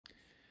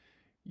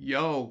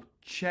Yo,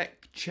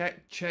 check. 1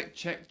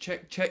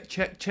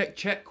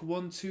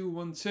 2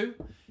 1 2.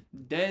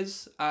 Des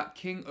at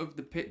King of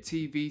the Pit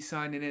TV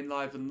signing in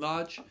live and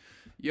large.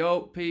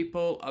 Yo,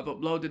 people, I've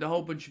uploaded a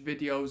whole bunch of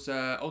videos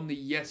only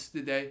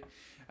yesterday,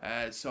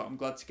 so I'm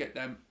glad to get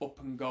them up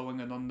and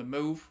going and on the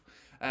move.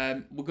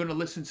 We're going to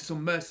listen to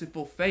some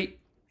Mercyful Fate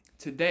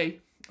today,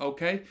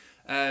 okay?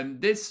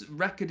 This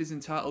record is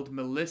entitled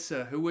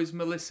Melissa. Who is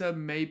Melissa?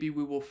 Maybe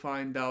we will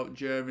find out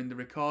during the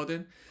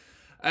recording.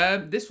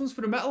 This one's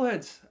for the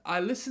metalheads. I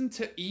listened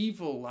to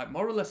Evil, like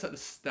more or less at the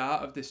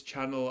start of this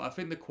channel. I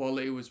think the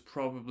quality was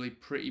probably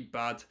pretty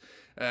bad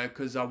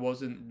because I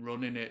wasn't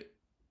running it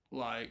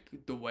like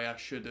the way I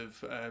should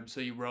have.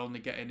 So you were only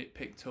getting it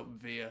picked up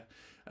via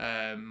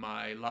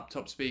my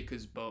laptop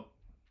speakers. But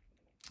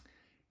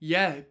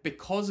yeah,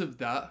 because of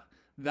that,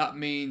 that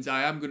means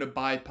I am going to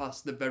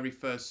bypass the very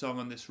first song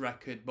on this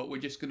record, but we're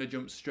just going to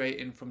jump straight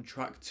in from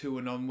track 2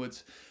 and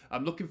onwards.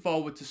 I'm looking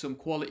forward to some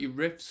quality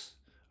riffs.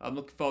 I'm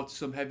looking forward to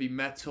some heavy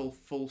metal,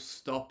 full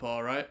stop,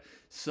 alright?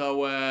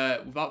 So,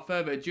 without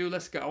further ado,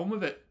 let's get on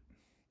with it.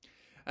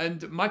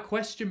 And my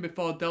question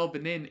before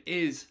delving in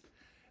is,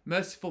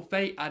 Mercyful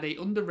Fate, are they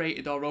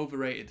underrated or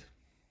overrated?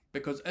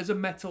 Because as a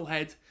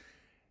metalhead,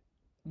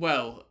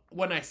 well,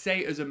 when I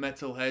say as a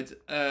metalhead,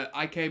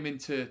 I came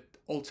into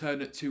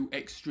alternate to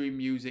extreme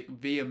music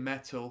via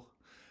metal.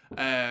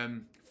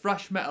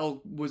 Thrash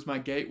metal was my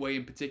gateway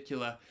in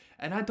particular.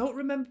 And I don't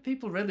remember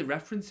people really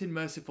referencing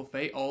Mercyful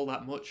Fate all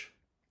that much.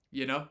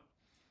 You know,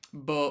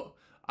 but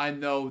I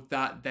know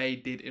that they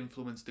did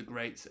influence the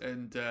greats,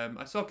 and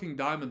I saw King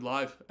Diamond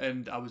live,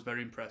 and I was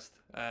very impressed.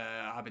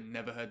 I haven't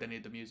never heard any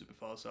of the music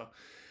before, so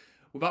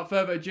without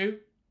further ado,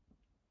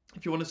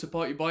 if you want to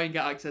support your boy and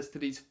get access to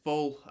these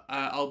full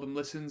album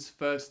listens,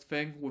 first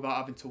thing, without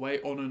having to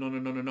wait on and on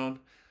and on and on,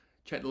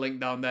 check the link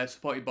down there,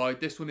 support your boy.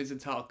 This one is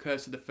entitled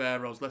Curse of the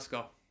Pharaohs. Let's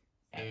go.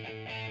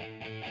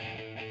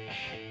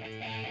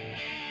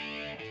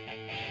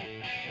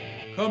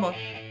 Come on.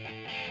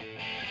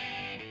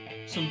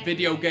 Some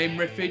video game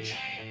riffage.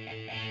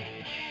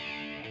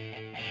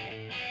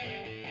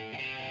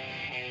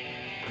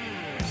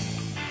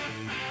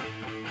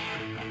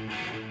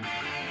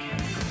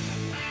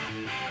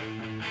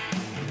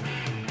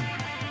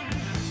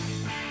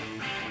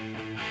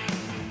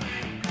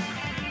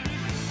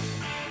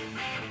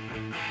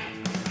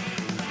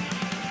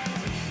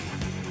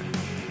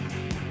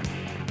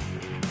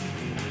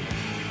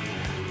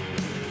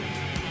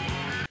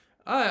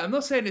 I'm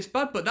not saying it's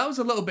bad, but that was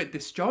a little bit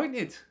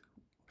disjointed.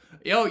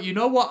 Yo, you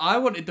know what? I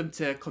wanted them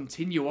to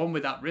continue on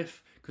with that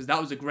riff, because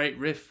that was a great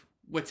riff.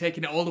 We're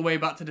taking it all the way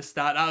back to the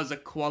start. That was a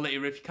quality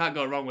riff. You can't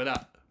go wrong with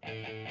that.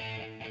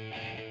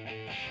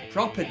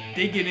 Proper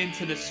digging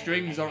into the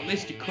strings, or at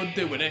least you could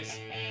do with this.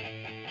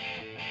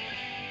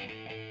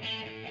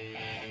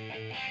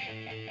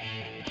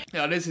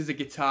 Yo, this is a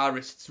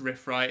guitarist's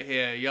riff right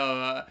here.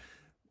 Yo,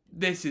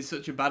 this is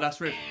such a badass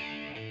riff.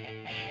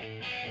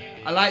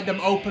 I like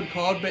them open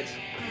chord bits.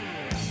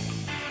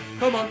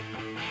 Come on.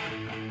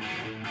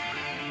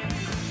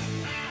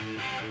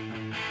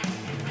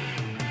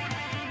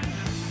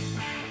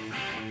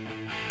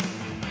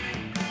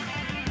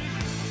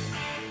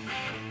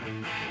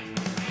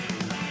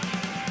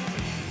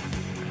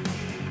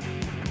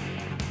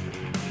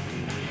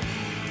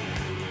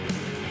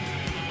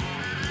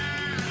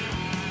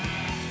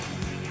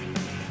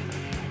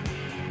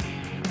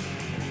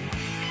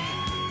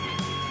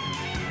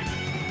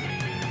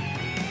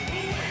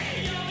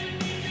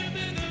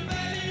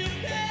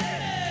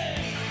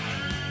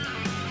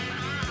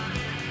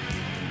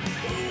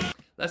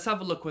 Let's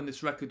have a look when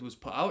this record was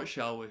put out,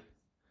 shall we?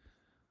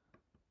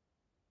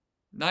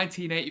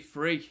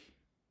 1983.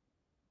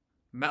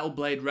 Metal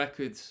Blade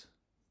Records.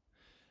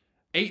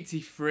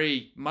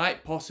 83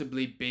 might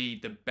possibly be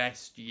the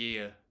best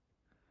year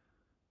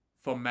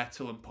for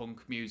metal and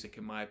punk music,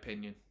 in my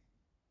opinion.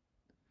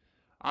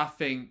 I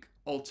think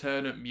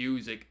alternate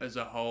music as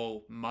a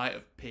whole might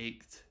have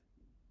peaked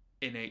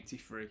in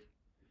 83.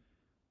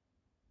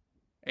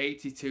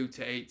 82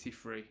 to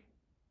 83.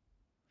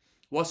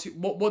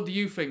 What do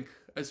you think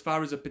as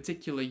far as a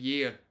particular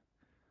year?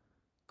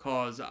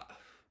 Cause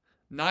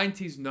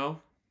 90s,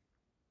 no.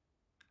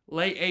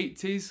 Late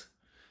 80s,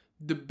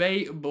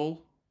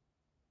 debatable.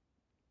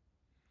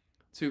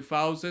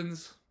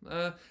 2000s,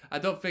 I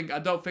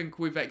don't think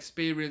we've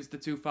experienced the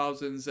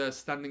 2000s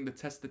standing the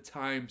test of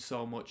time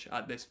so much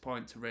at this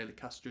point to really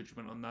cast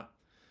judgment on that.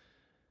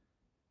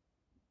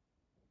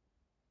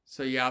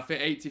 So yeah, I think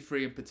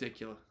 83 in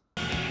particular.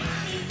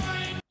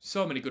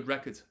 So many good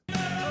records.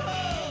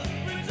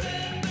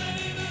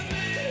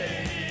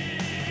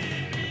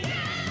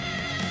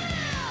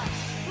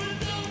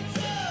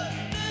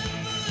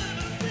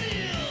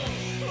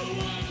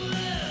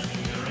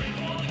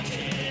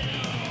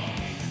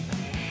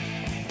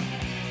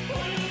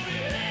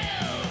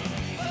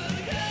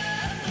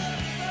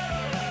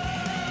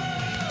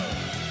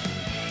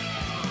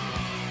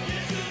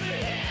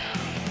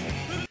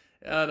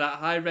 That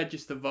high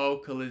register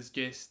vocal is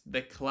just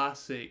the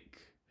classic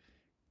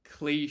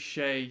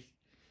cliche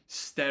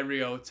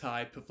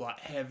stereotype of like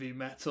heavy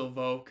metal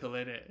vocal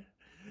in it.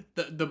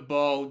 The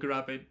ball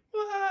grabbing.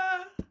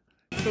 Ah!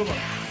 Come on.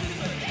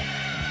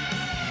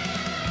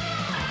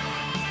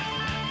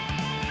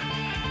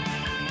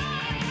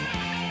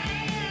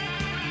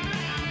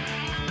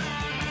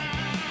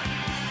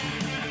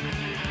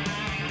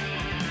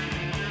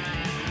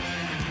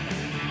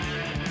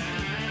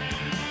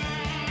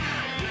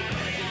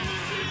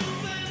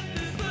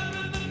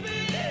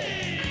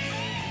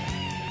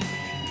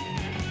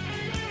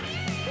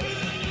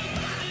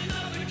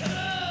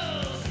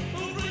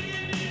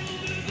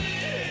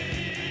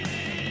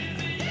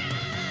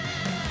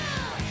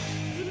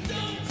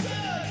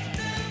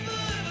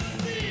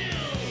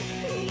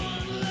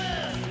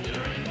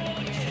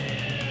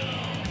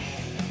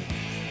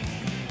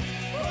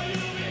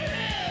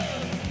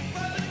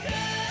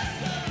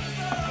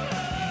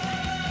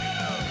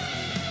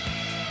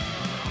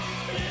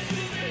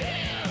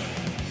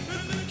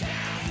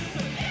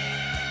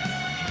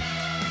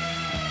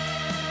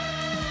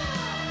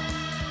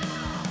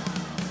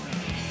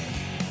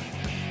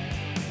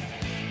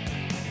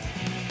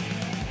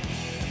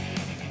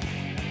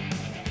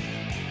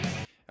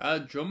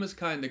 Drummer's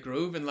kind of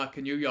grooving like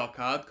a New York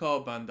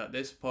hardcore band at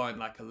this point,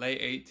 like a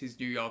late 80s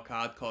New York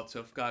hardcore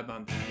tough guy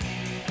band.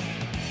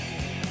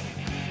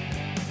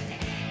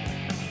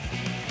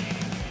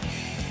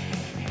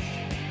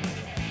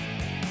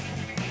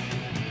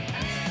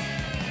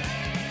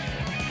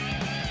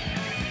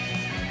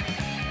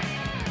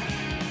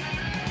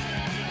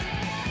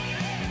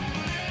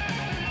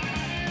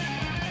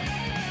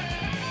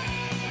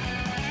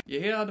 You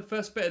hear how the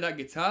first bit of that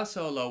guitar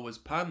solo was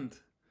panned?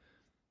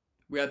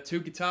 We had two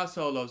guitar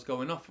solos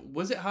going off.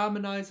 Was it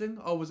harmonising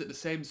or was it the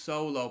same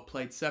solo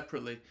played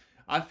separately?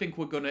 I think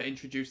we're going to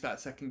introduce that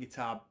second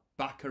guitar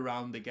back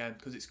around again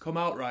because it's come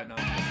out right now.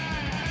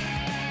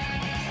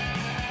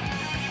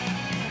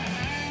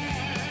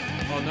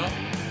 Or not?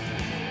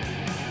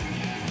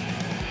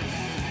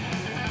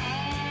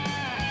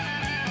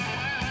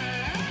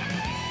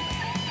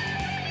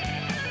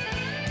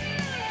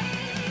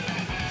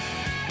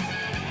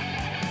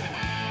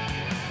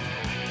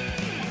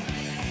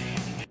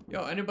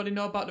 Yo, anybody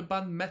know about the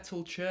band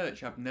Metal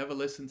Church? I've never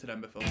listened to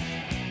them before.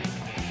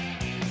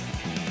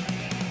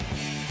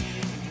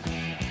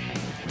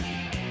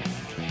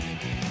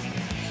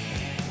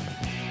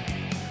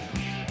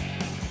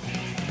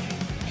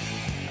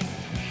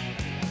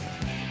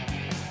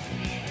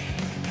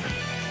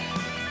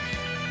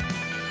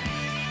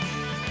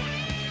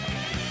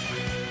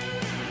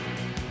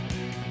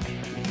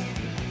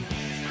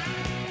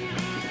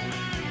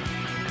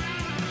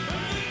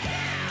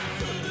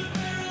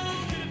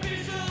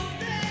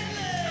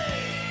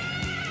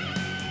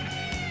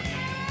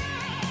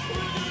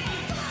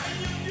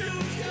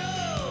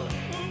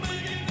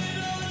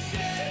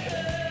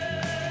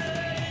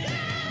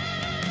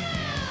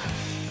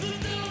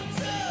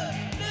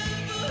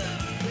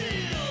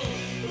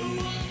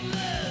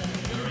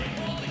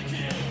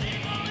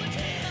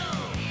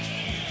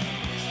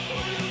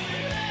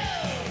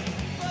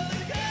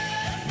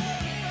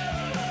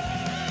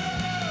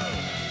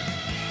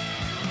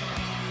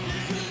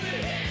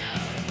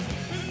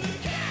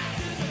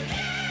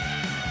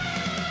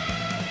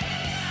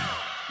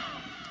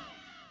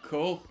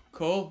 Cool,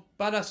 cool.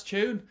 Badass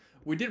tune.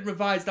 We didn't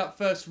revise that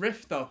first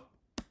riff though.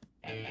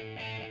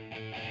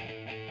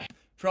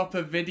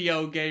 Proper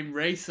video game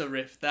racer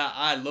riff. That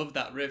I love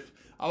that riff.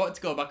 I want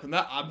to go back on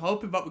that. I'm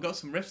hoping that we got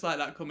some riffs like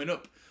that coming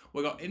up.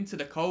 We got Into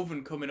the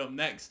Coven coming up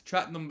next.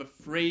 Track number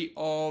 3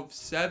 of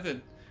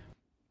 7.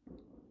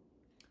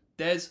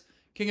 Des,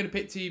 King of the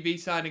Pit TV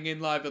signing in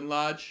live and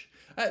large.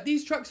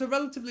 These tracks are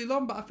relatively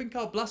long, but I think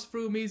I'll blast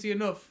through them easy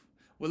enough.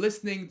 We're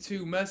listening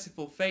to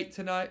Mercyful Fate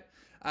tonight.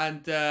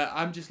 And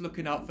I'm just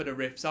looking out for the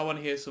riffs. I want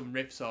to hear some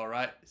riffs,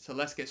 alright? So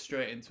let's get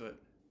straight into it.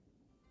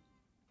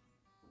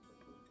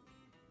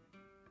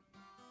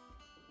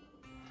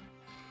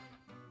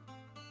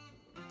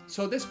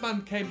 So this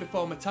band came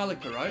before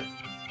Metallica, right?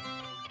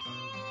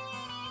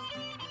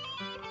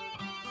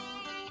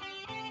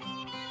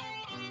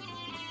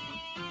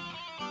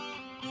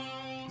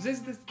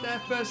 Is this their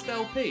first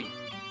LP?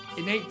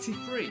 In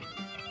 '83?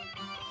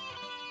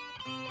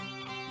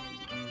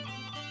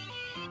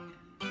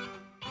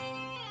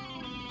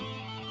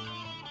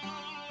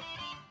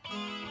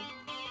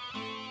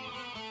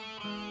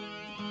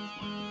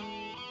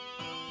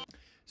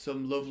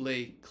 Some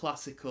lovely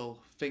classical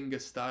finger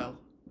style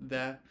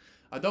there.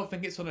 I don't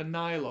think it's on a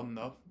nylon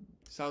though.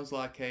 Sounds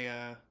like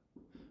a,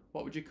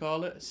 what would you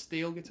call it? A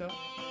steel guitar?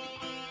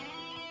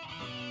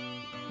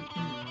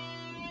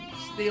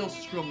 Steel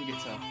strum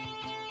guitar.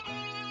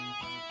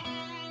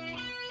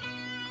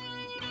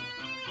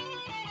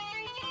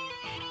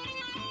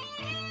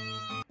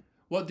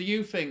 What do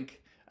you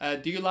think?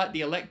 Do you like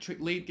the electric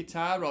lead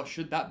guitar or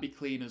should that be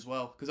clean as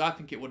well? Because I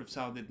think it would have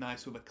sounded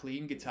nice with a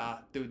clean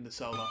guitar doing the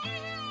solo.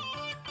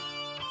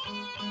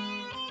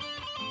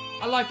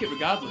 I like it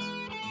regardless.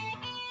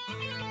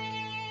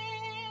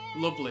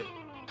 Lovely.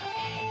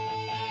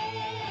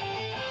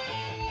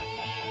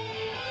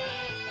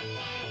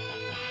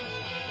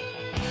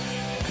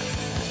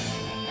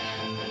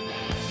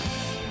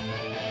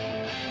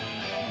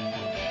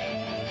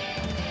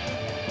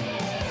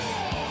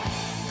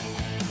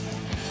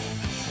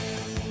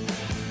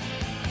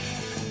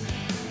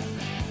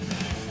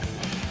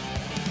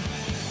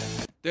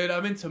 Dude,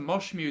 I'm into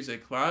mosh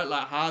music, right?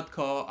 Like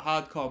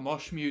hardcore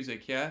mosh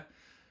music, yeah?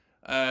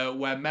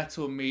 Where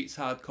metal meets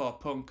hardcore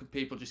punk and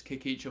people just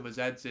kick each other's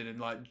heads in and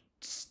like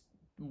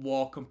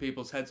walk on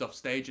people's heads off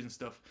stage and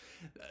stuff.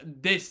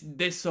 This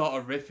sort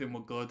of riffing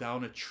will go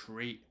down a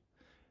treat.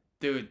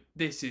 Dude,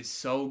 this is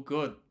so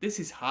good. This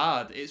is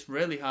hard. It's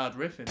really hard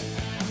riffing.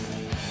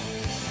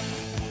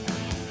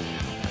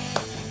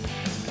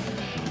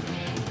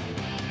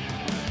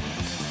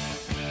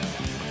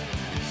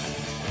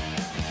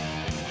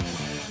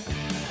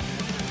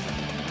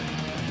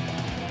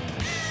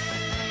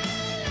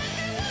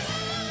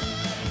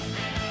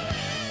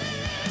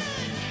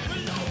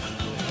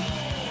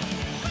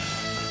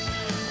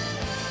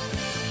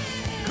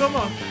 Come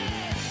on.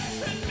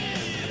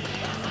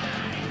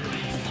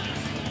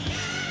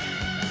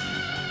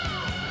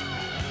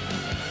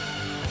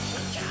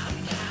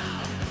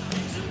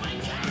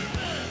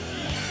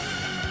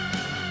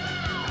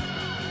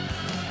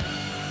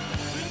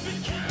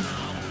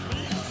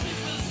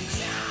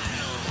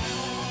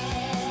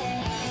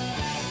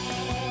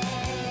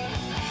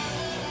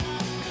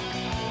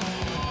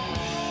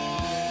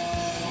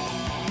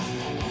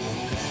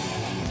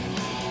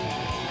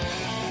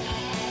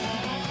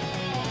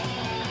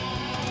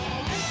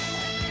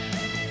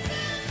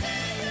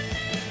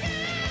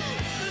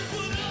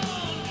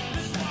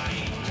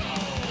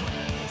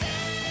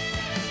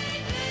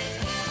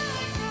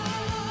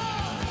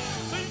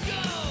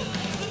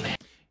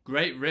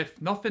 Great riff,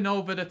 nothing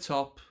over the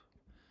top.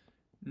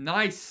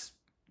 Nice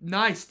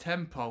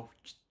tempo.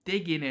 Just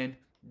digging in.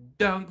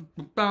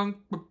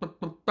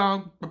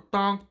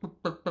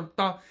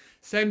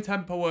 Same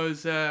tempo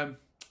as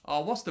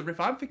what's the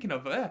riff I'm thinking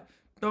of there?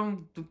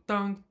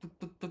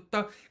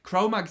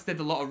 Cro-Mags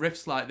did a lot of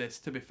riffs like this,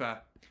 to be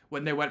fair,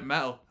 when they went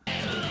metal.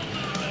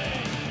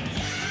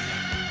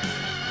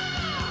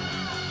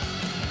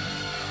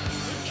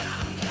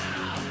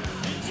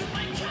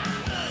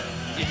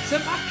 Into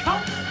my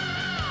cup.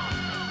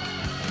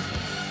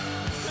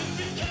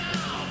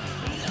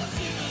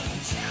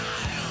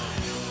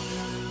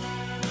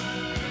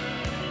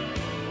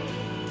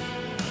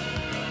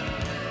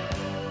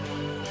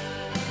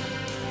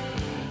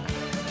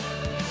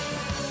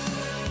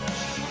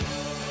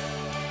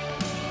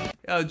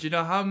 Oh, do you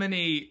know how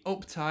many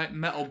uptight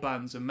metal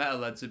bands and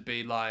metalheads would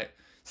be like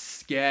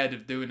scared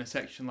of doing a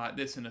section like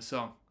this in a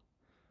song?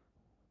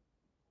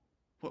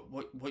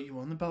 What are you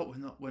on about?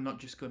 We're not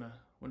just gonna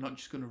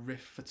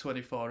riff for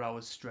 24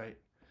 hours straight.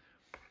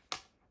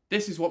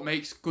 This is what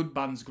makes good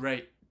bands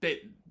great.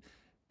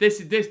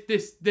 This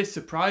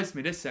surprised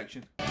me, this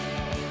section.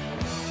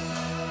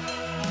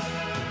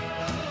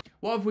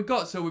 What have we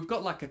got? So we've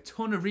got like a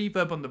ton of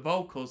reverb on the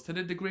vocals to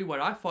the degree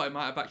where I thought it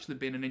might have actually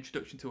been an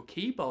introduction to a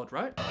keyboard,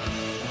 right?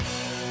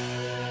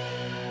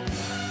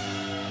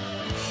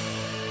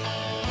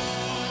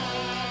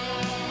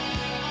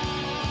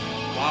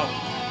 Wow.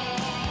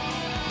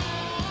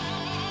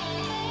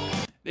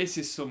 This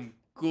is some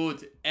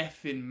good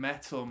effing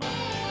metal, man.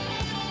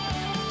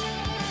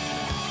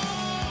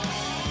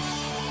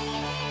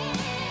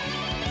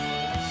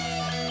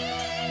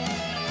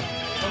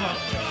 Come on.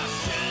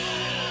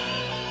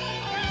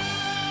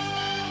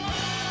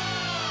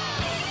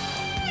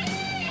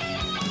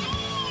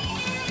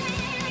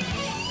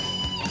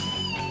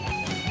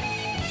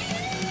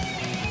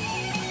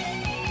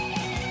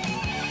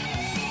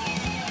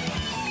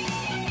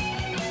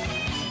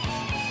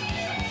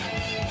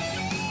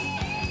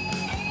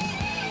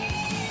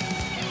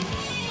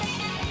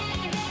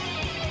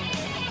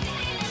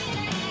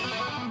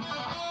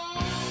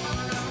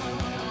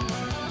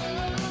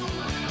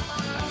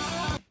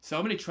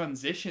 So many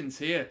transitions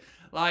here.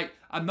 Like,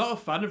 I'm not a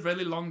fan of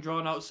really long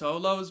drawn out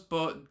solos,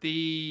 but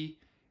the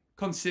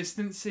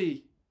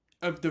consistency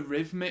of the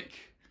rhythmic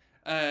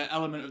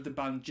element of the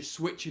band, just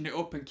switching it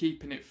up and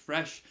keeping it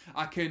fresh,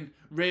 I can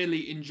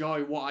really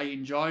enjoy what I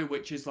enjoy,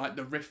 which is like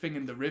the riffing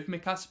and the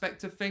rhythmic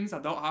aspect of things. I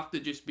don't have to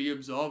just be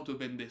absorbed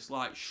within this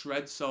like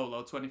shred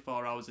solo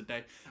 24 hours a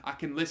day. I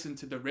can listen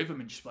to the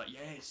rhythm and just be like,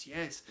 yes,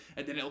 yes,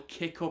 and then it'll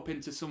kick up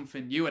into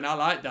something new, and I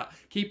like that.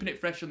 Keeping it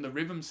fresh on the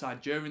rhythm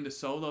side during the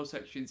solo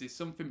sections is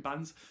something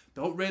bands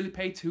don't really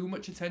pay too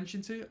much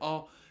attention to,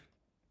 or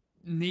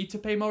need to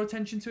pay more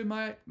attention to, in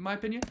my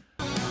opinion.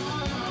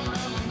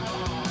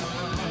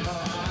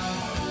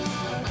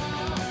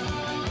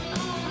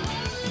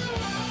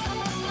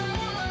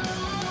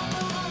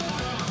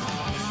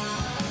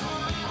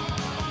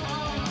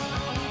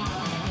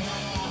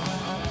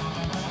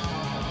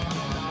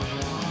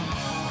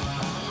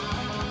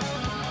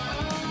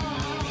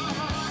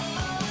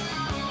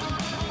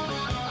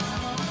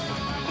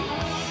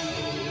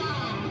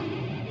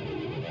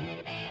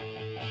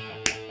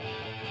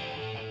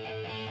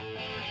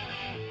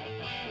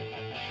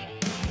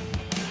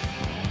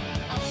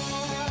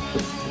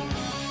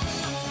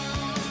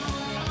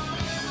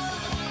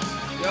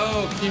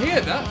 Yo, can you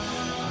hear that?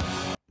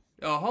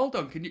 Oh, hold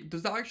on.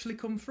 Does that actually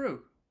come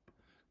through?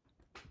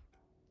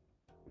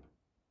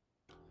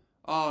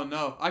 Oh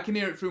no, I can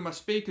hear it through my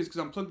speakers because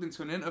I'm plugged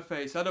into an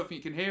interface. I don't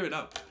think you can hear it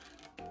up.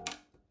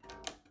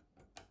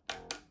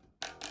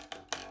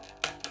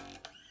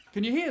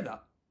 Can you hear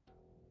that?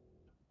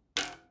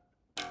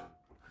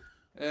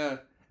 Yeah.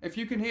 If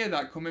you can hear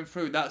that coming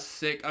through, that's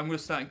sick. I'm going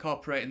to start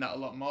incorporating that a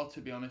lot more, to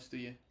be honest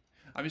with you.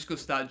 I'm just going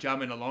to start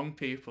jamming along,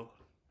 people.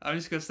 I'm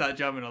just going to start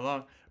jamming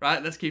along.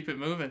 Right, let's keep it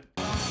moving.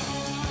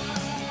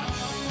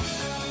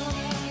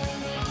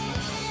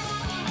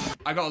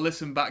 I got to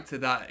listen back to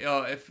that.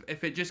 Yo,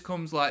 if it just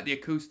comes like the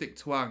acoustic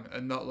twang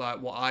and not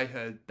like what I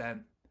heard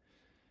then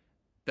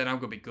I'm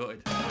going to be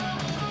gutted.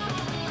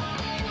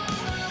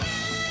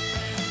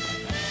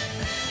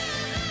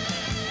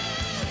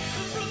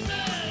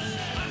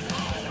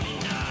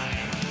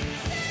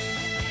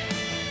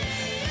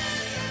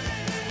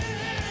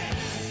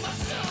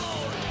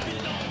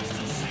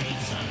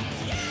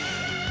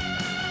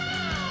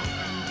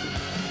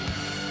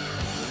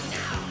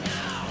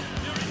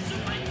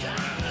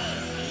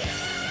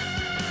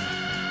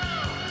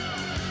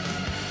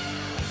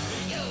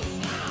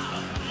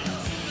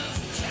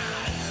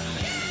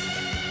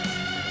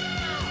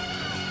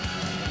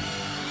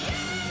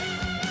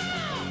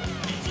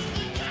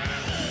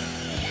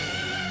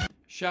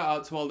 Shout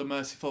out to all the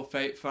Mercyful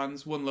Fate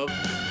fans. One love.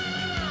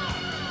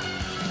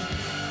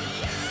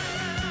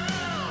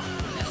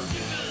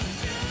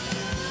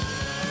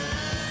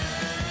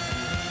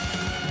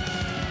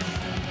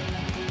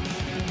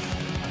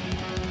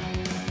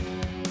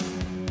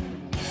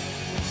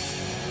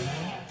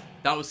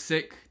 That was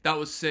sick. That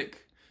was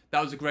sick.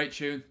 That was a great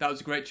tune. That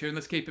was a great tune.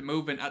 Let's keep it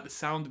moving at the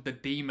sound of the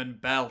demon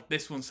bell.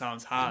 This one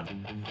sounds hard.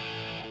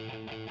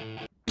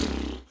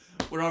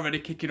 We're already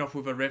kicking off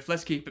with a riff.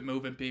 Let's keep it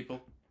moving, people.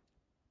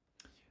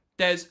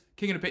 Des,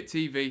 King of the Pit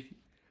TV.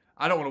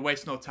 I don't want to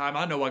waste no time.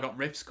 I know I got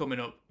riffs coming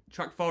up.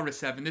 Track 4 is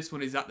 7. This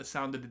one is at the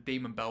sound of the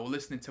demon bell. We're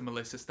listening to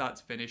Melissa start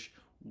to finish.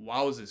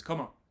 Wowzers.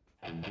 Come on.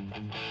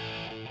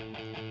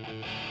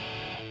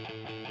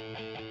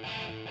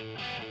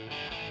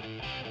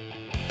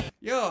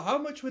 Yo, how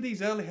much were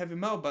these early heavy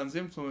metal bands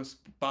influenced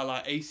by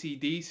like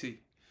AC/DC?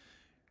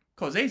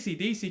 Because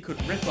AC/DC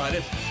could riff like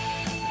this.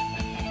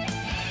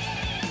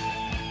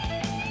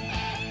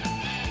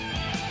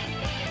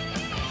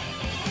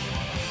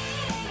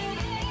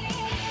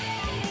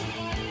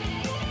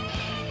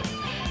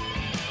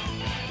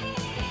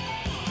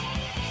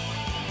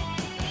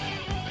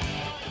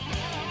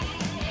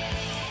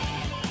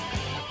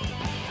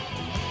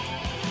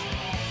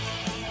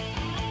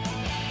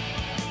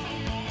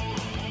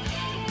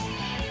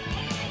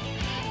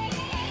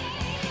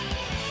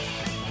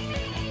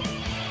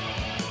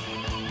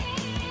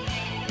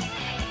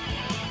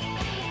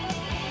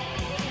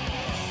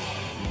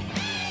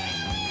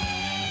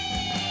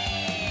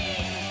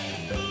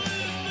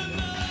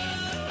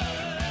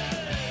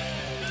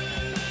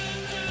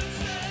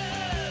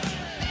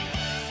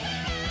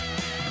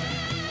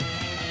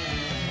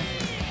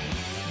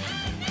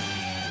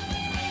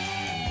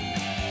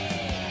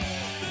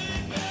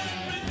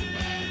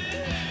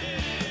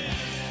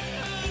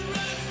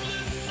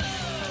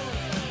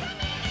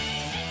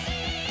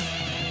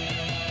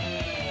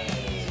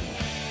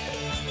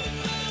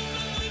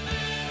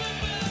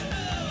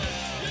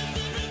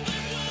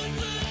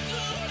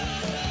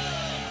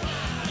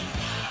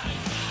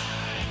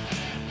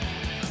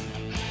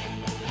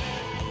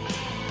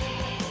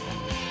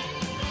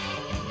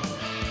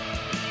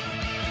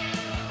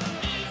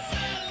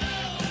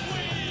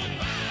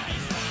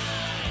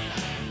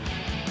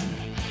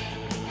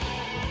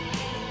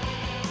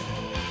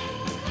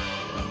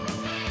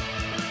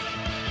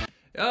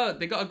 Oh,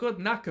 they got a good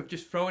knack of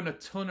just throwing a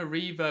ton of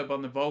reverb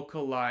on the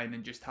vocal line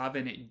and just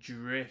having it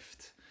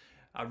drift.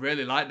 I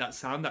really like that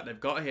sound that they've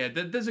got here.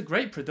 There's a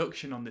great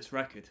production on this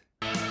record.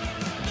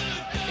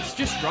 It's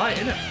just right,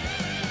 isn't it?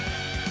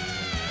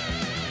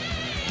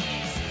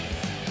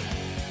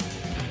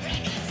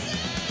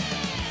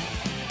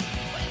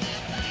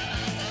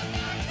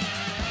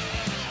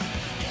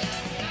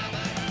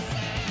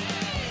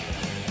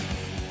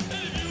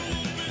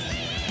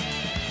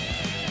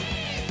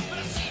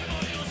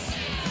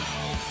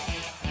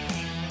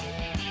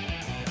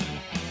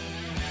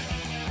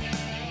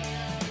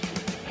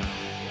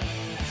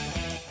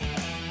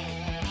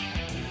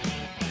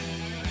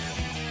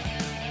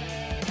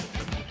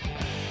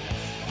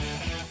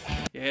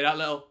 You hear that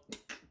little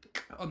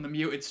on the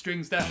muted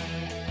strings there?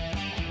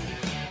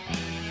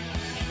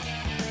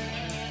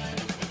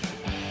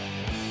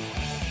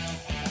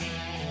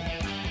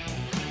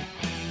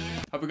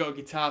 Have we got a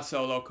guitar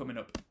solo coming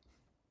up?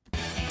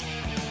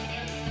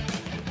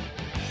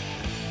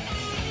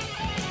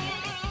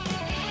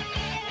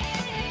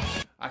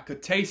 I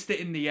could taste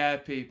it in the air,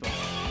 people.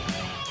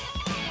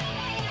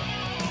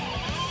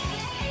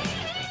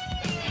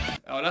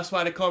 Oh, that's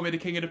why they call me the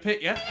King of the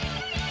Pit, yeah?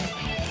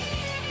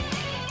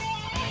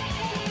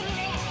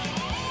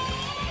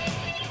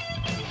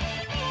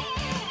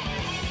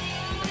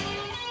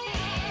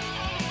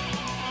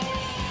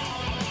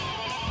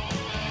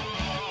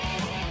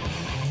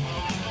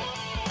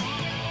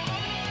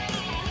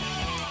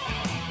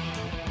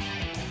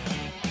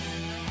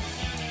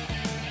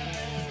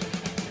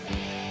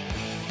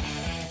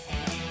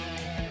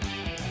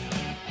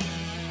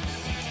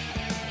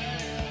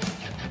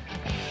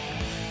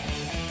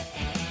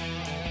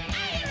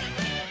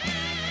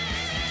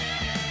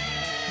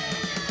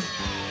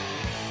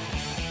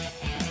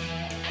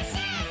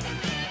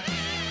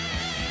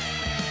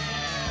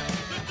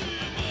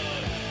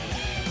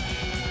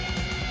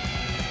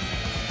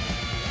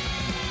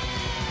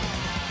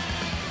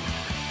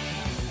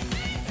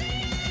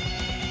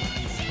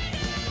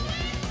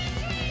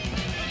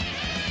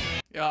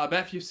 Yeah, I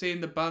bet if you've seen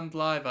the band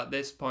live at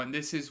this point,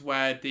 this is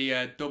where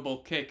the double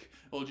kick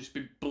will just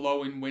be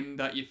blowing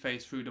wind at your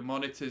face through the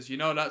monitors. You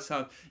know that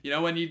sound? You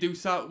know when you do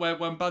sound,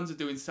 when bands are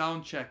doing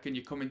sound check and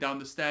you're coming down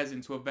the stairs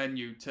into a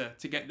venue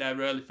to get there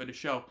early for the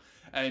show,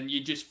 and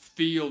you just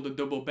feel the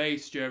double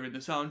bass during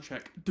the sound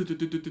check.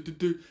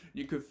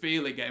 You can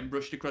feel it getting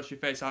brushed across your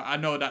face. I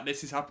know that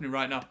this is happening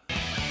right now.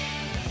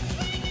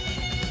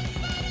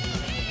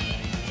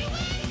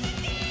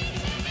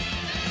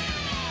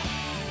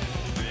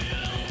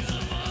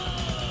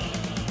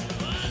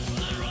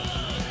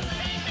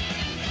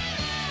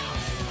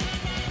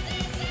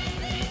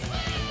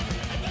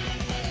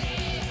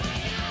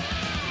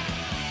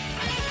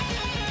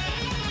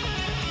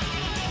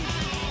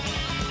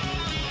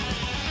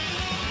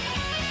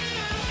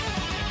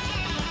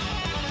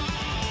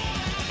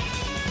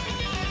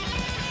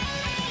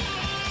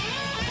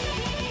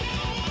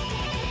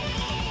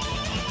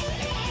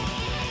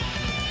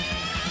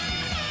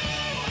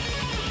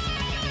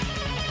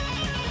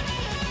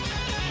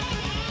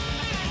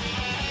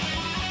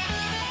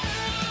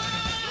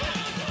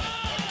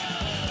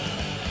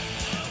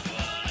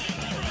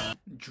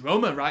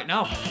 Drummer right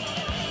now.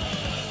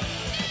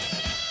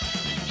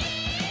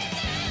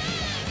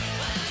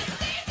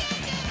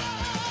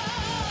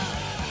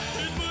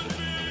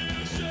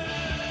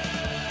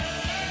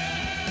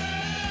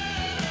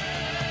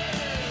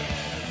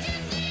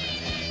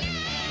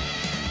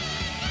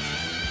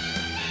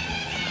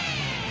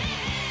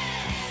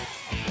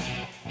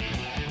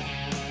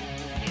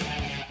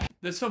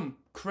 There's some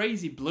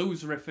crazy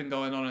blues riffing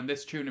going on in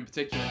this tune in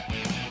particular.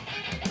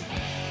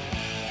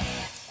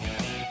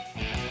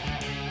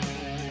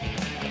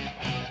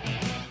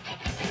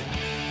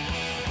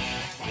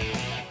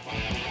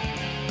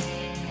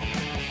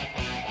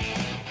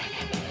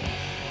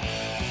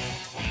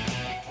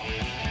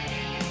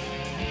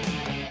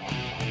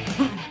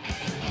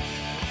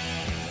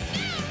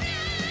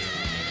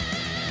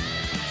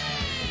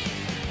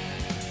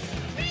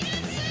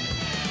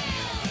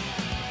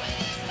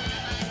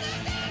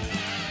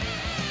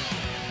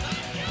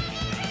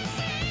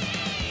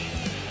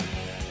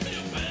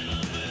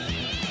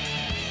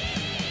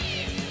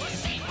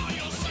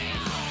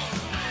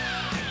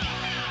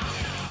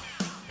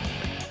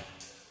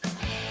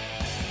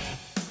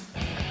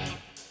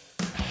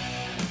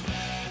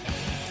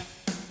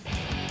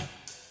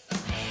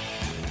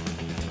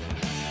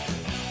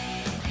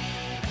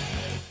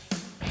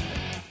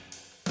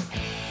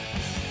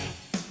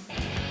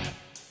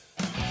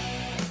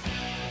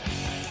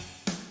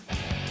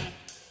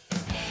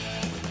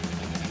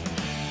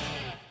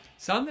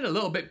 Sounded a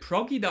little bit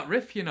proggy, that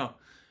riff, you know.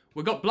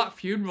 We've got Black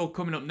Funeral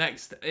coming up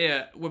next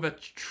with a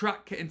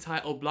track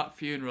entitled Black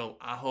Funeral.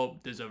 I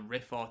hope there's a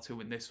riff or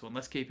two in this one.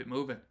 Let's keep it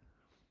moving.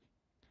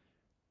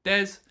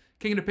 Des,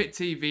 King of the Pit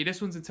TV.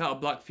 This one's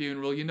entitled Black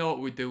Funeral. You know what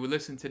we do. We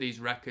listen to these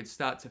records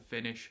start to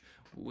finish.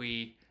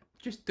 We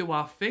just do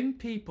our thing,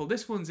 people.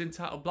 This one's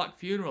entitled Black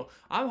Funeral.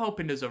 I'm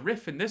hoping there's a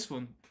riff in this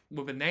one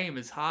with a name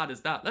as hard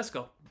as that. Let's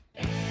go.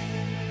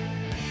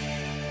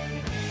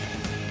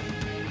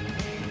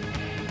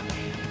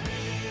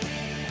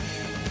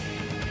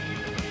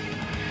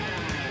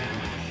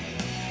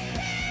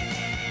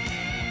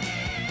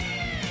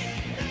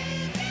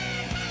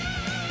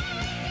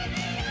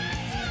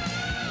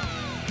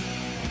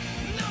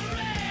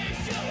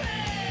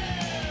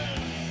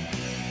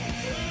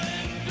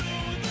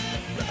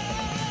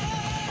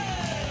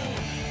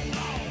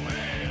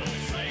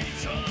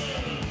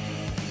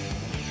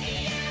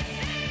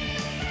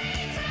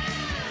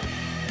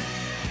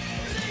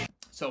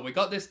 So we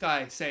got this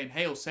guy saying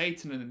Hail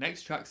Satan, and the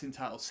next track's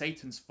entitled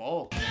Satan's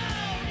Fall.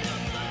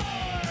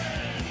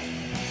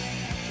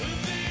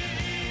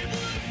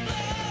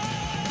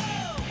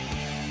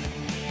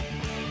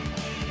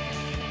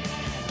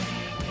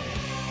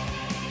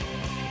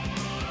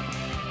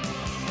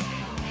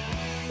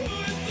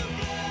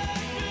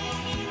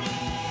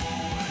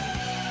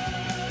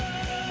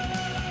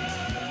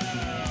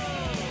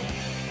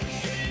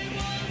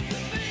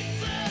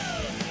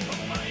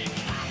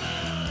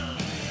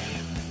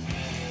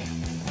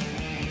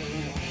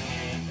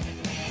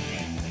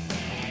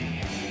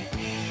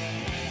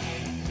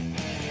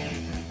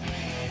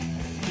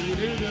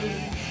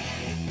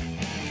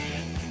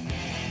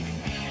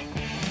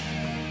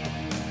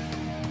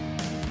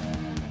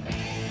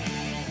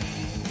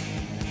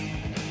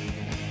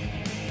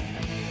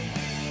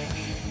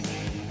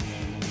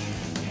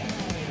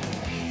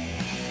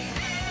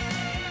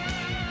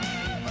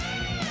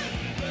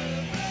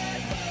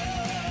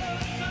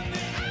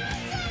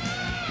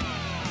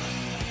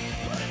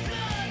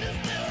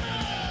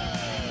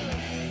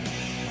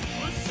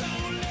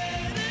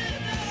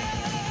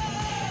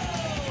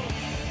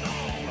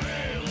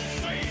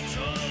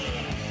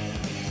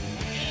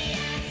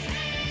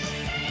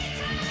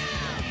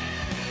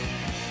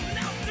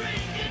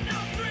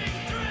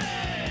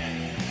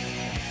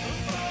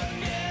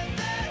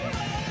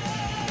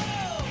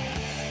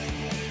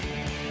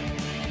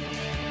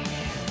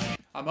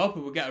 I'm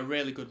hoping we'll get a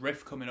really good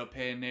riff coming up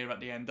here near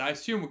at the end. I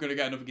assume we're going to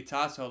get another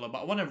guitar solo,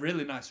 but I want a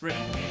really nice riff.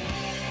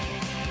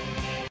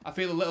 I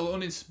feel a little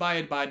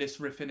uninspired by this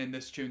riffing in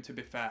this tune, to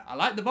be fair. I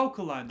like the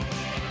vocal line.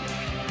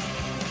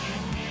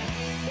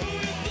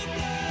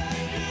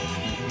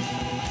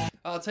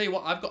 I'll tell you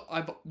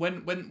what,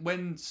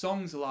 when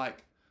songs are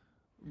like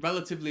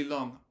relatively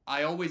long,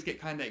 I always get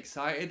kind of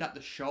excited at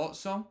the short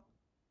song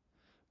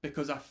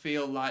because I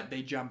feel like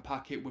they jam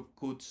pack it with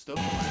good stuff.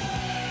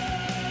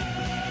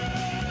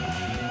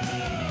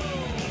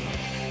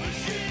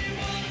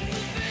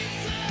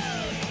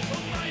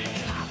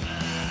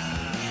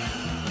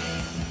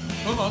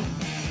 Come on.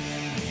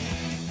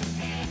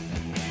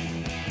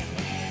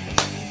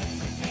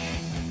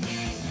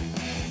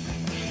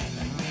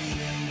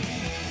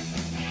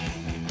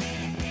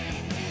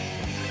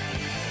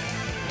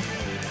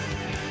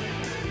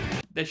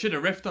 They should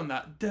have riffed on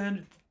that.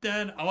 Dun,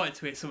 dun. I wanted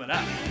to hear some of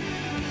that.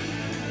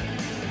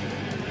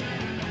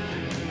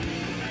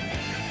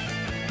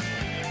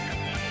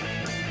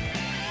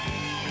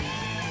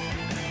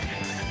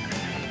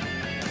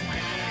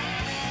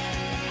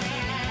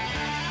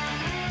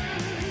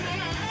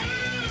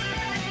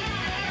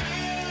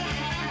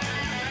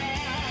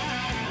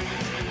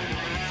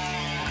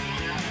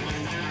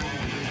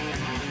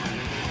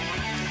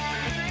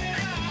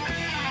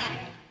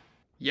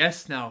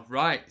 Yes, now,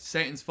 right,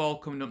 Satan's Fall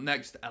coming up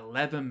next,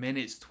 11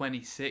 minutes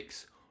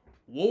 26.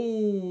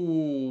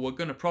 Whoa, we're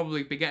going to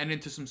probably be getting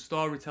into some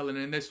storytelling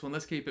in this one.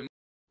 Let's keep it.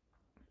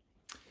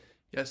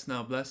 Yes,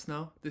 now, bless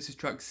now. This is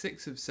track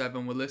 6 of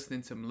 7. We're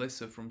listening to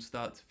Melissa from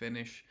start to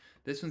finish.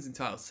 This one's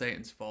entitled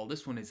Satan's Fall.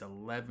 This one is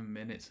 11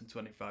 minutes and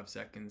 25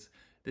 seconds.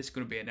 This is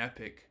going to be an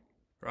epic,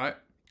 right?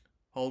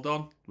 Hold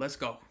on, let's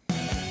go.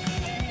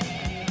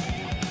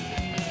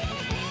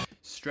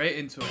 Straight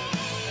into it.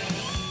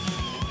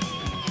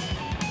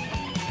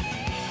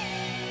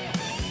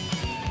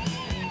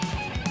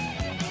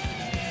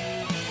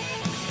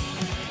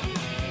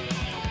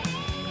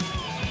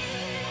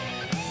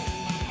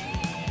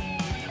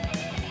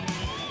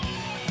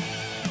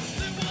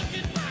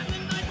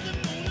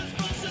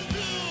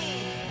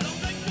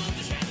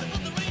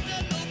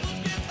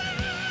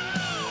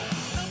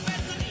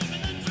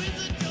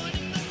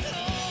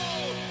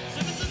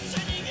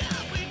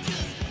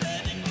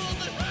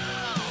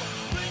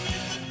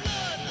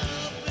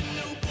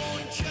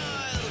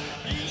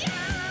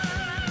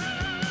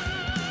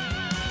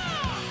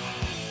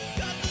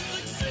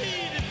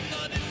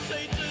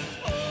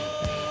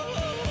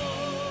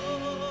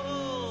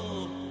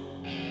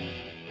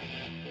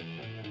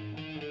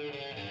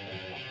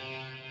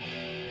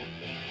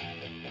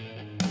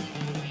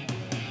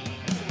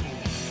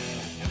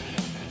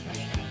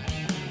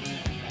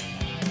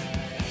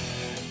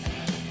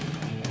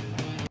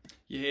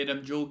 You hear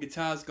them dual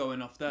guitars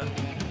going off there.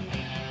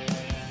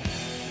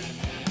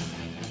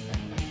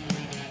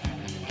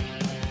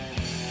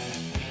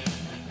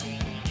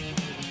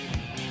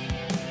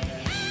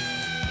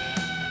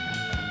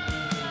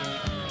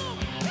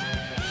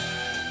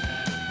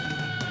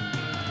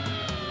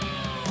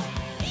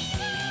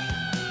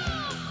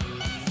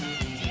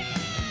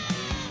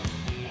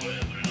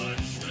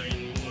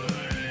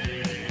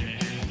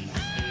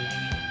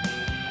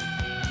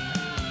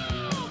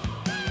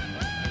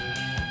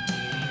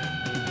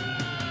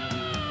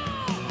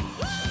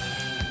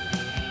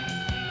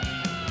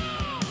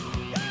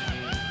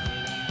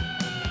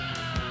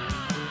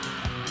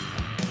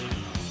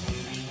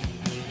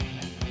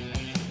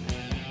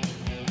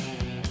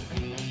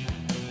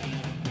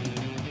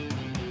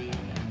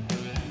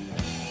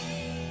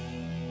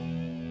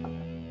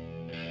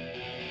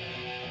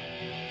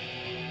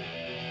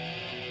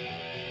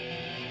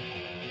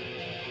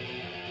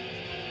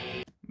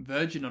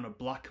 Virgin on a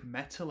black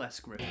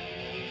metal-esque riff.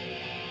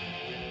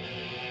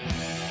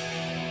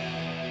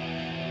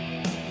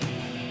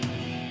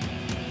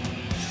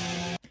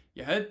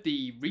 You heard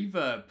the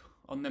reverb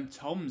on them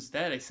toms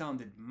there, they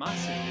sounded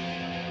massive.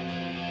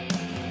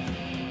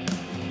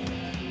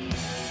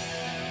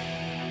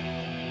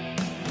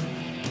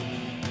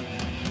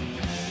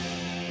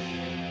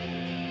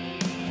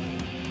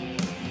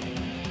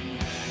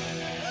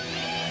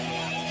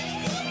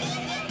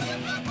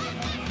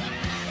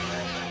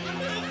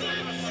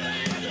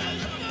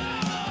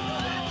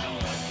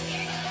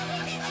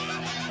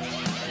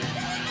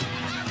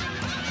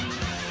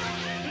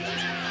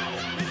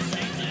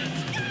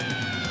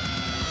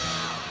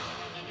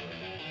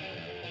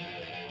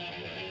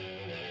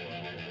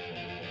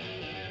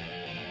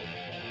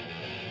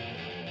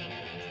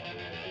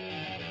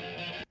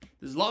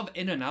 There's a lot of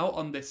in and out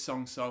on this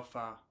song so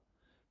far.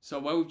 So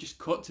where we've just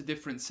cut to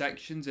different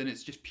sections and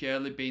it's just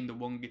purely been the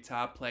one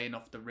guitar playing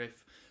off the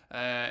riff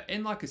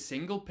in like a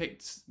single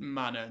picked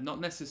manner, not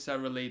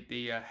necessarily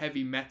the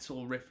heavy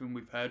metal riffing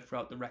we've heard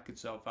throughout the record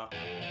so far.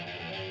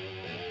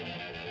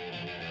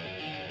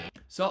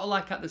 Sort of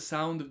like at the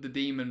Sound of the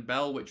Demon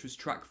Bell, which was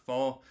track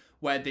 4,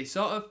 where they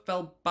sort of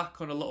fell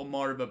back on a little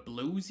more of a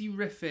bluesy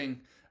riffing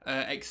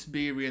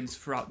experience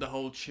throughout the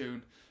whole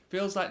tune.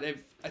 Feels like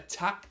they've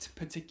attacked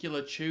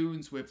particular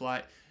tunes with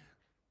like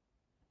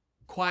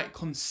quite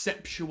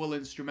conceptual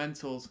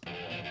instrumentals.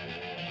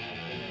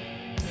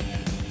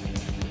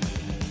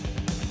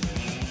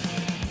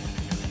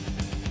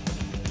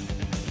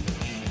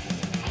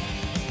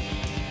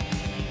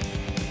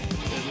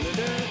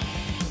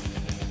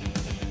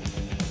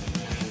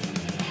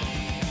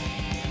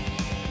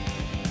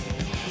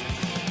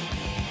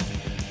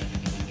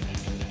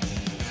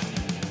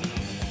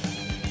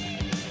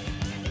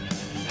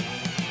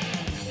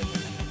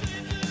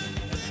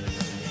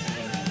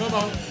 Come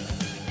on.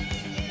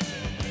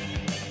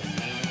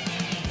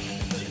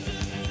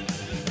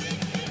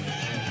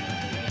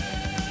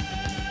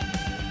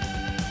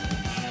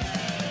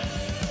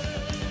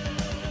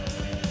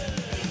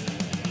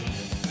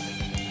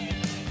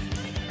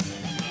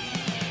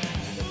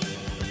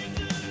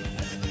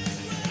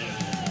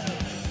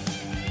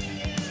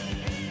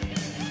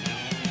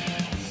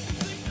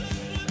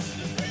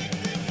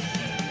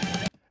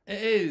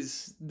 It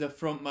is the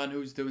frontman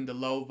who's doing the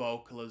low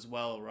vocal as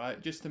well,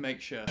 right? Just to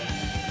make sure.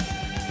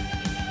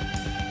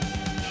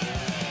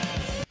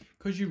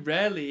 Because you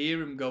rarely hear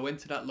him go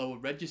into that lower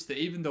register,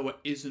 even though it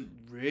isn't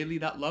really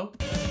that low.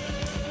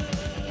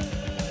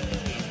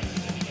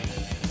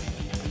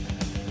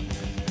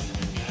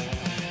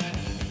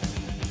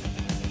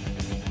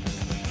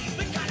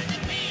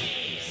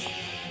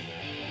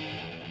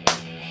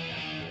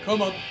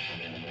 Come on.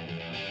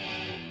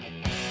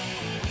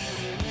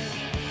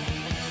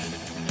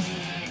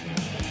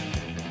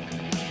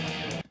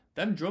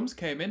 Them drums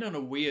came in on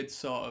a weird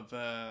sort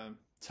of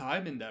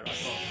timing there, I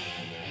thought.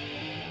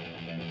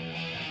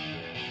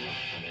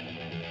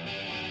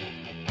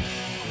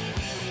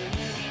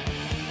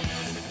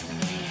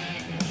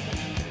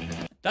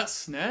 That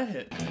snare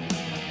hit.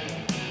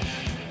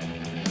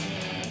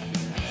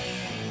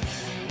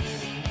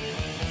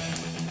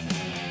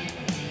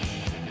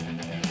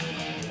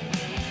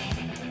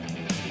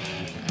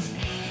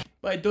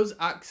 But it does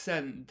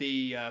accent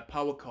the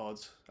power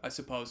chords, I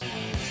suppose.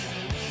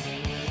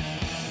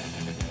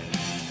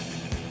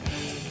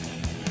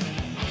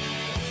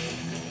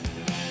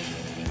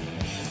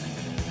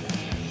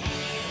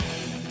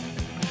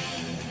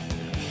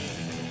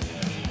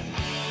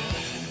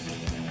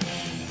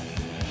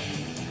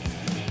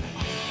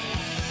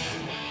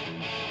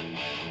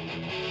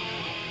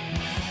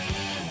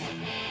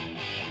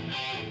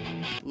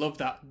 Love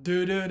that.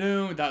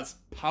 Do-do-do. That's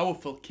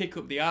powerful. Kick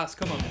up the ass.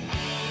 Come on.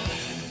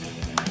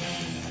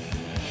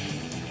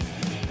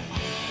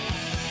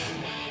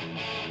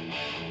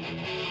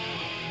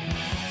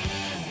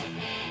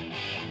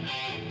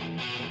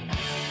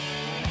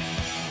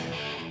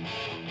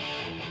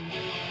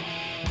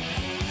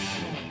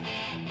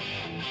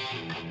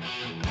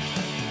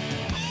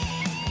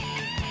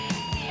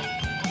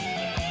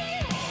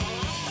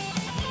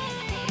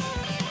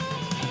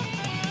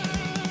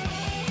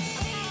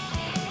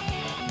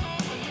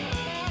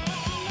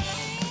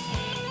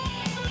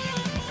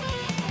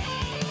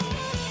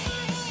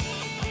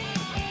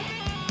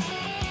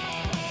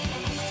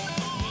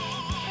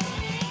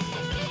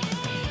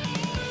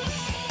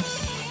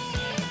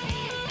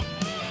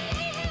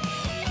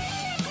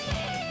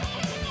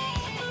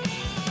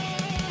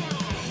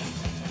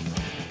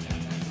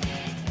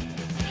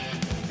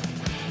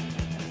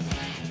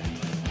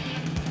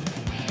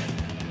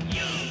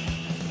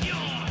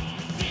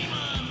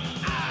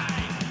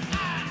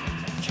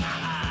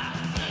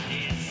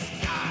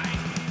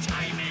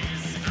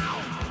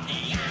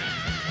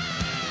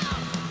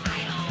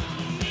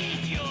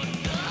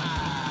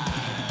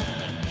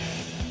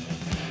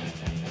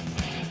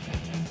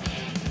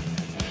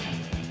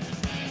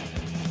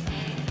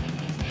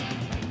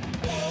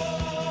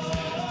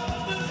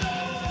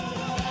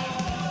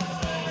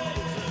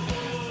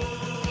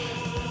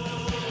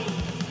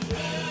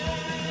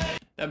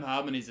 Them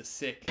harmonies are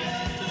sick.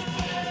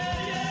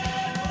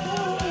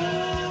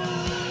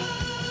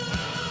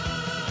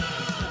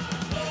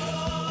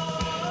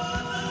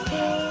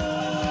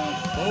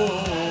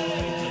 Oh.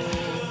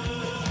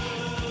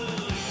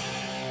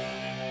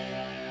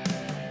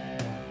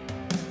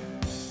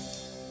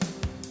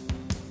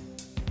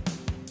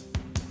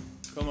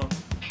 Come on.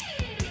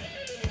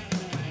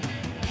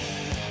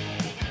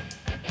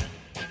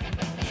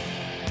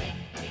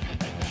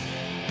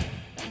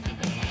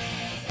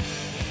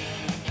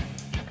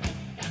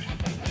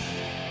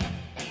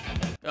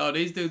 Oh,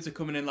 these dudes are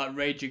coming in like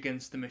Rage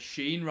Against the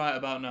Machine right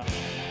about now.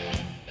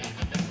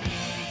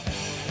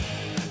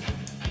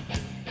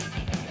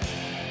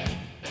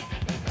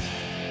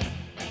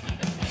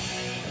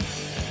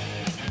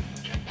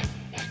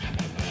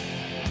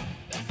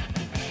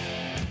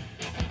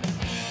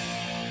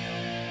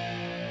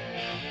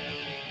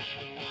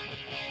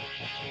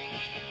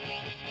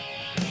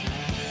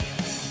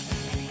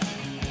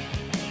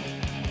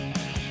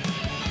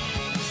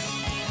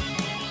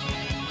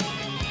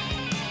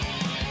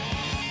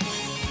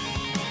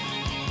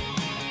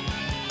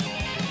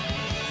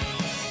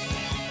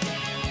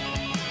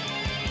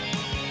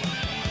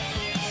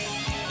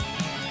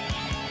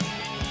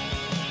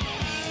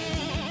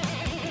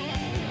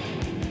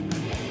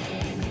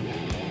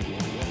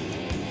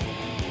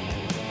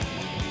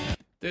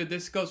 Dude,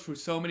 this goes through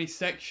so many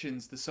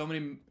sections, there's so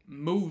many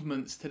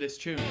movements to this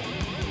tune.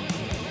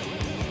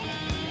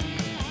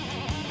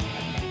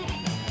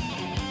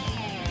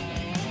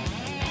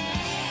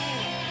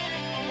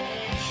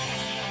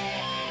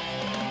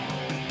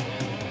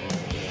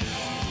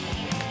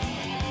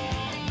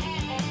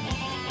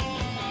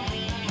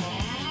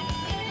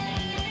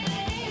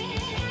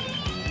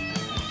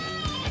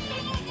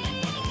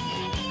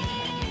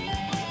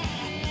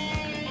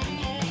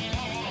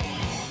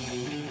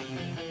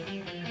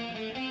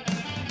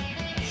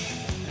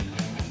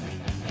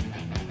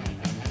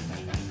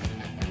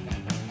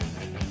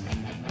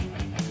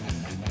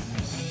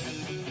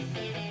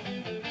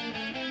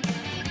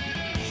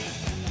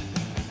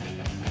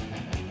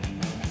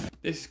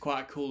 This is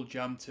quite a cool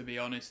jam, to be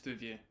honest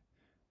with you.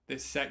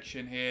 This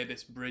section here,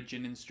 this bridge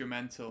and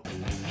instrumental.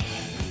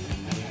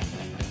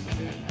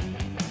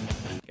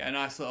 Get a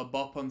nice little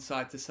bop on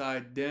side to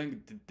side.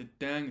 Dang,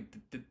 dang,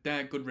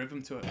 dang, good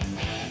rhythm to it.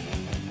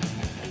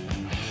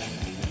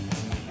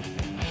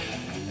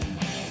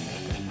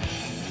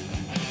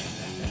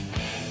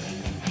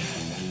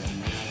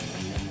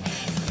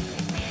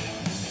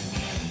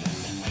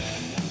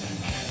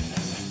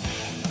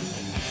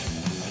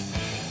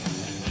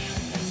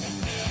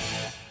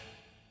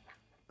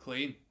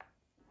 Clean.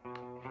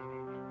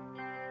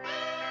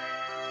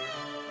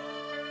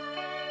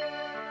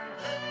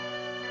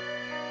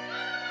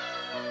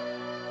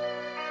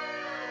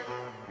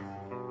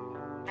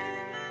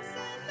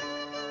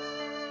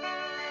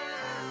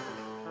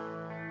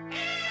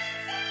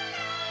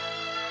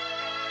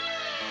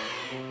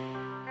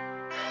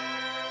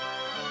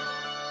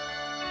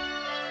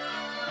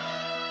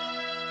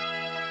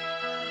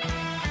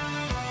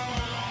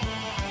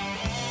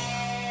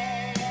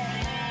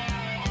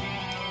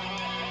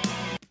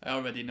 I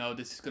already know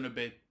this is going to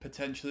be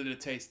potentially the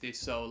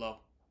tastiest solo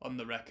on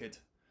the record.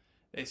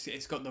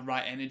 It's got the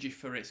right energy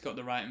for it. It's got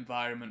the right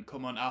environment.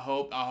 Come on, I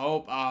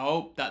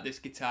hope that this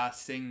guitar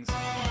sings.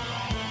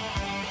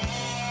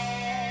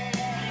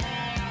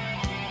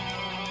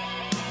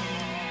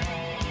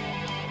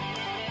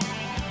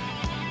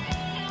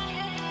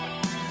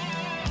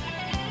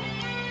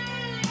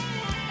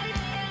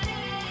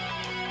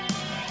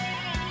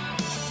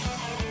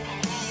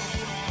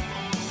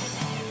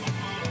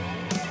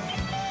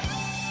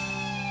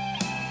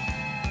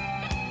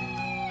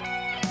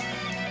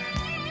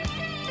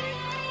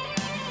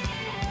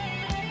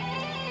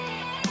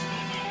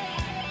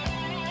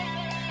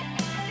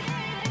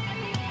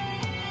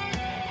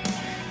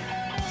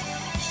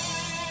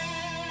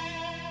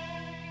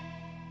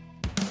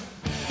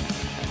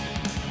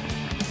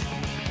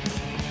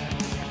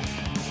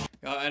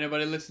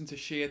 Anybody listen to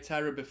Sheer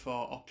Terror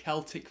before? Or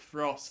Celtic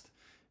Frost?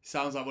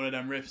 Sounds like one of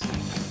them riffs.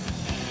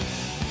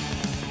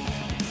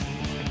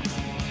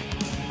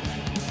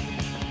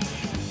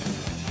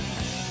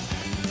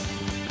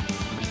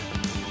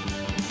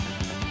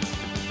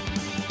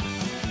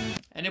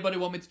 Anybody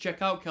want me to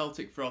check out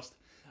Celtic Frost?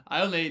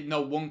 I only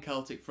know one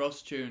Celtic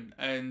Frost tune,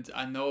 and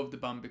I know of the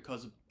band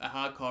because a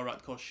hardcore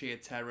act called Sheer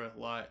Terror,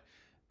 like,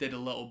 did a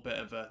little bit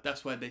of a...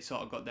 That's where they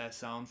sort of got their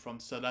sound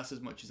from, so that's as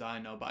much as I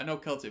know. But I know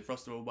Celtic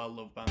Frost are a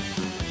well-loved band.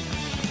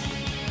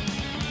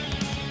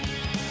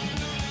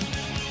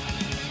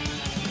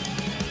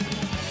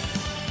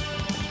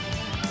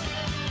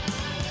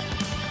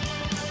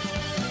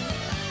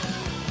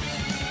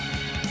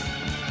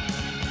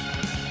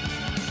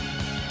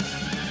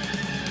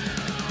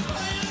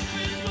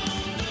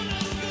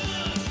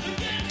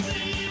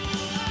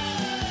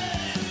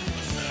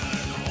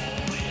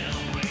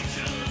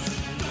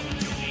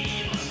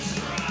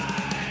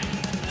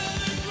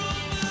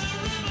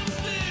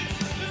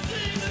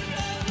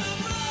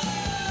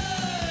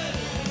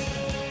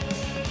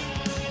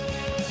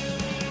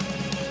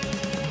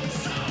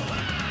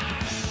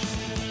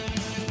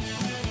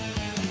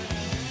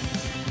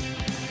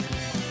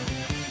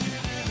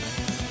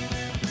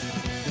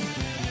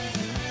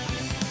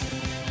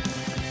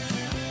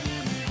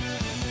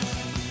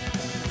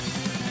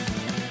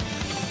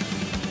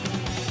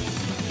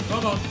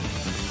 Come on.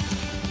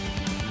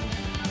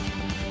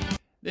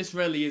 This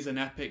really is an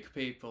epic,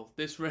 people.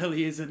 This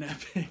really is an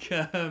epic.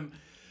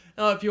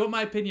 If you want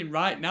my opinion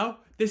right now,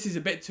 this is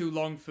a bit too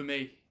long for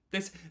me.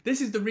 This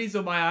is the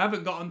reason why I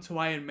haven't got onto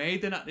Iron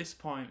Maiden at this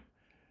point.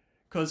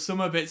 Because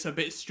some of it's a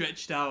bit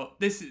stretched out.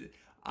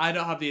 I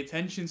don't have the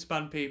attention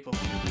span, people.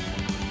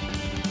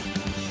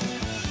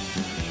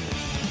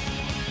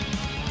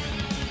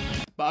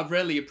 But I've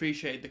really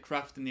appreciated the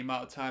craft and the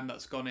amount of time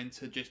that's gone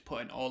into just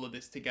putting all of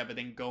this together,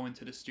 then going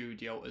to the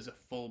studio as a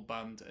full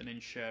band and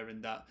ensuring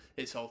that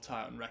it's all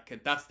tight on record.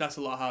 That's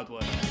a lot of hard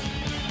work.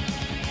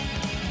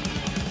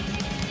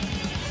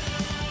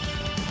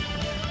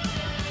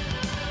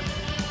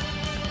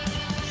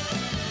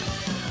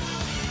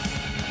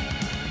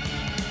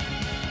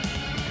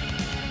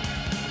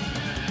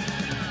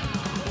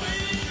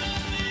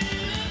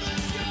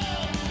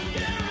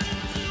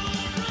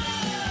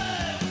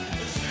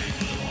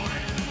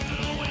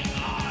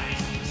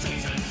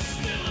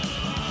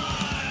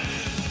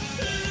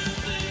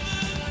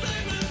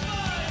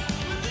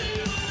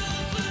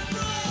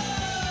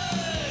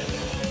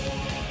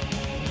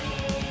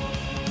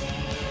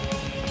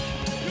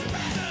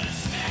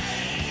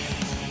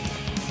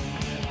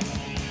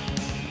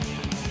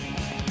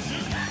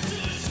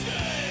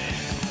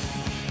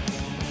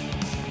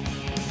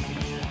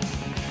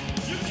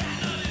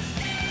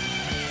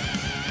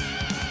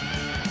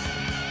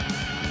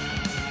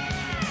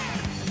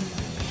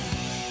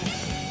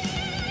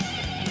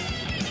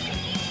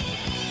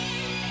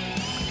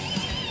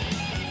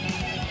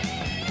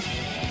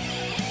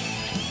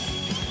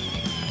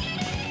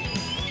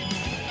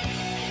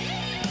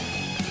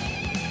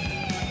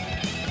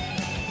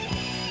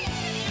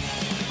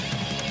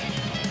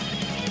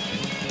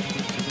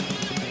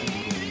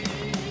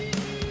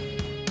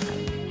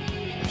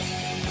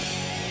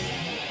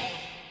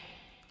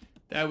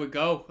 There we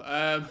go.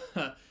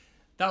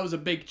 That was a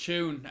big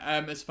tune.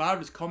 As far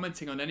as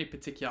commenting on any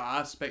particular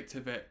aspect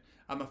of it,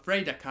 I'm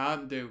afraid I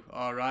can't do,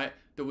 alright?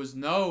 There was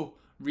no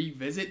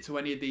revisit to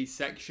any of these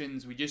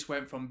sections. We just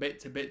went from bit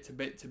to bit to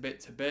bit to bit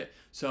to bit.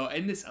 So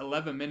in this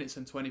 11 minutes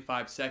and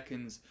 25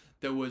 seconds,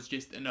 there was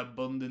just an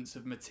abundance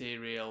of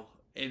material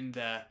in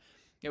there.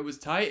 It was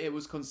tight, it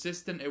was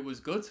consistent, it was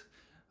good.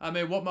 I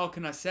mean, what more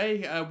can I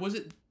say? Was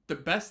it the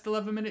best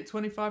 11 minute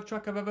 25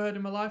 track I've ever heard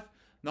in my life?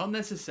 Not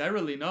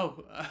necessarily,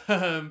 no.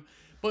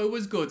 But it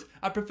was good.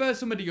 I prefer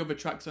some of the other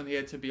tracks on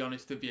here, to be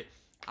honest with you.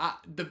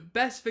 The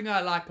best thing I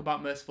like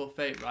about Mercyful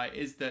Fate, right,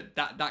 is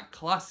that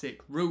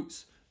classic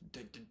Roots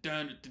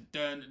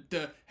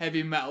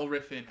heavy metal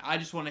riffing. I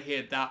just want to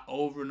hear that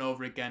over and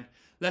over again.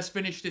 Let's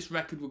finish this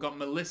record. We've got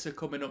Melissa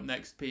coming up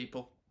next,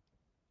 people.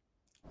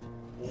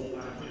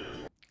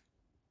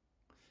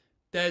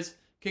 There's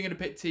King of the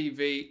Pit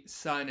TV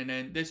signing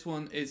in. This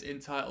one is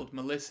entitled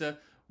Melissa.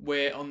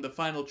 We're on the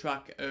final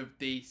track of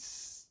the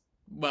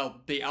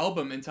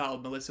album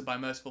entitled Melissa by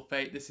Mercyful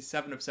Fate. This is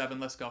 7 of 7.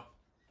 Let's go.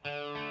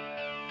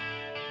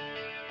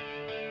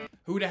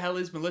 Who the hell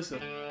is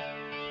Melissa?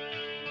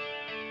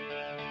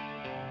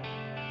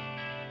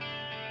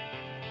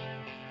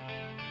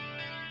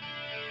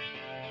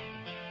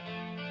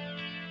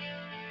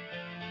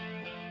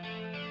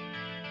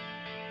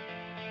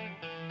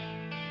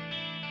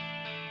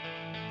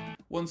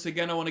 Once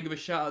again, I want to give a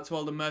shout out to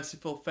all the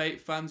Mercyful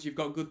Fate fans. You've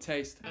got good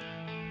taste.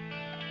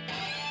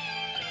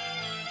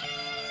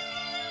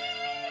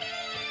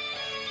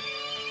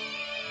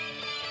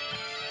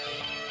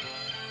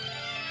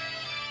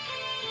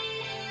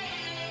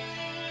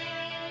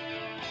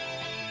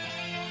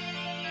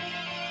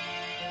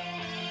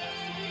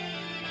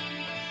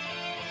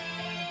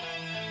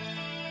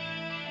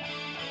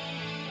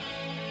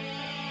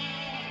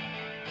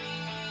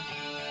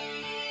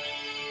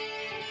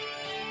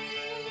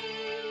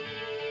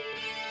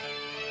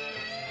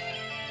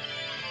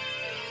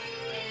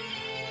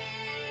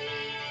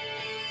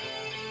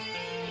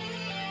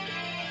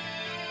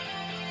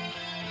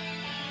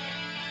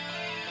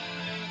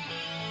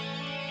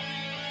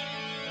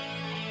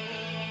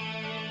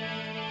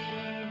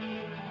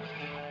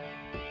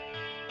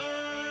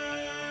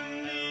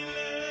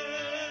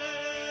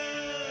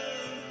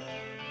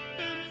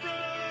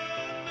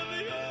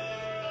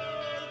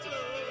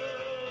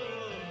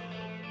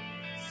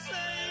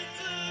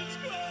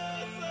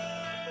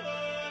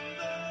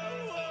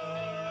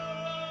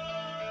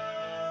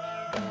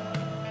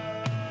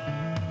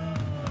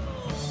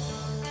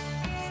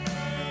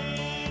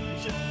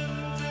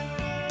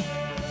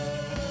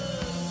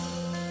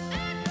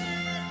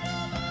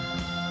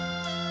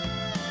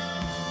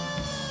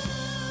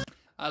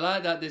 I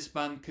like that this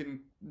band can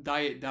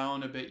diet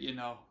down a bit, you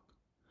know.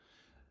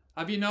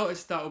 Have you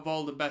noticed that of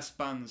all the best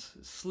bands,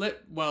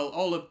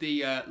 all of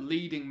the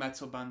leading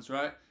metal bands,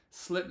 right?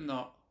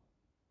 Slipknot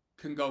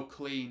can go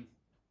clean.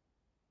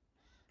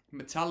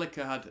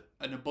 Metallica had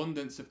an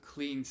abundance of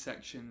clean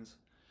sections.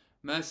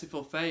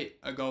 Mercyful Fate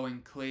are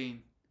going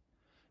clean.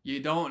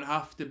 You don't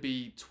have to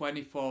be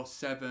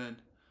 24/7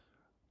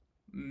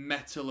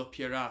 metal up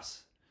your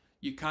ass.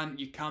 You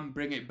can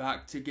bring it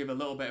back to give a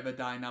little bit of a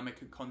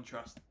dynamic and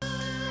contrast.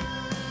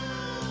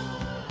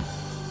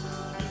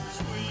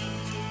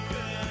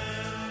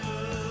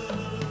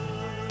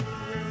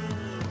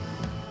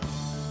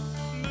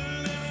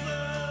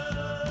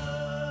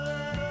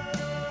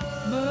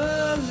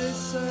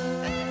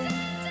 Melissa.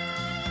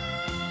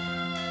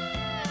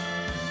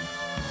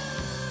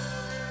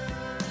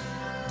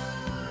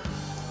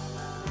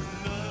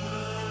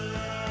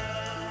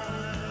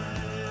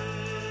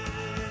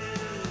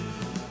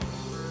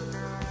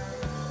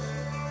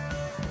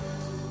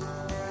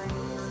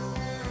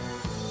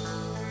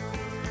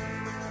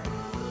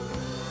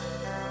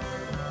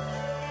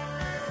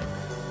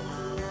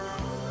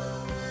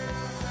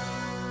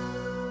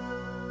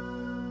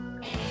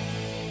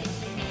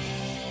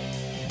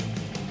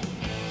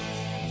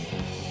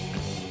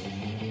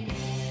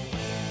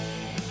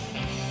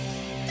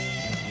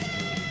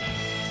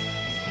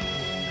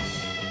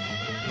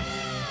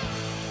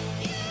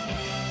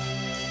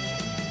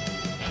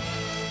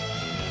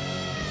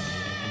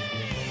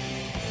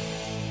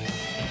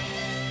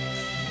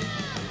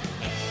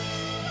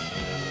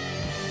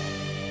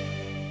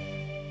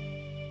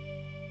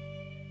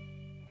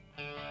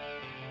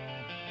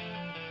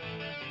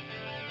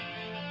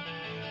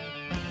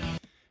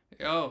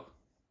 Yo,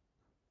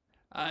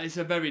 it's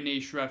a very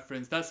niche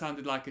reference. That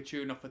sounded like a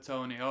tune off of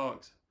Tony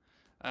Hawk's.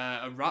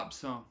 A rap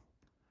song.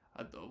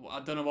 I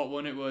don't know what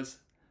one it was.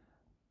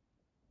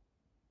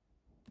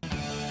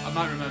 I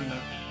might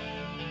remember.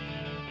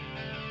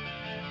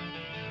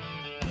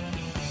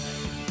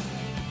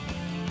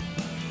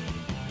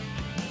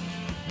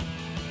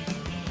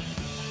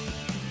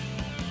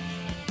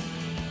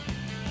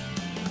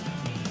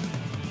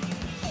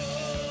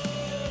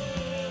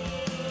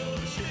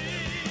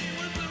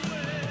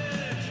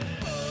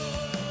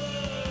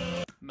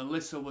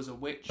 Melissa was a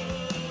witch.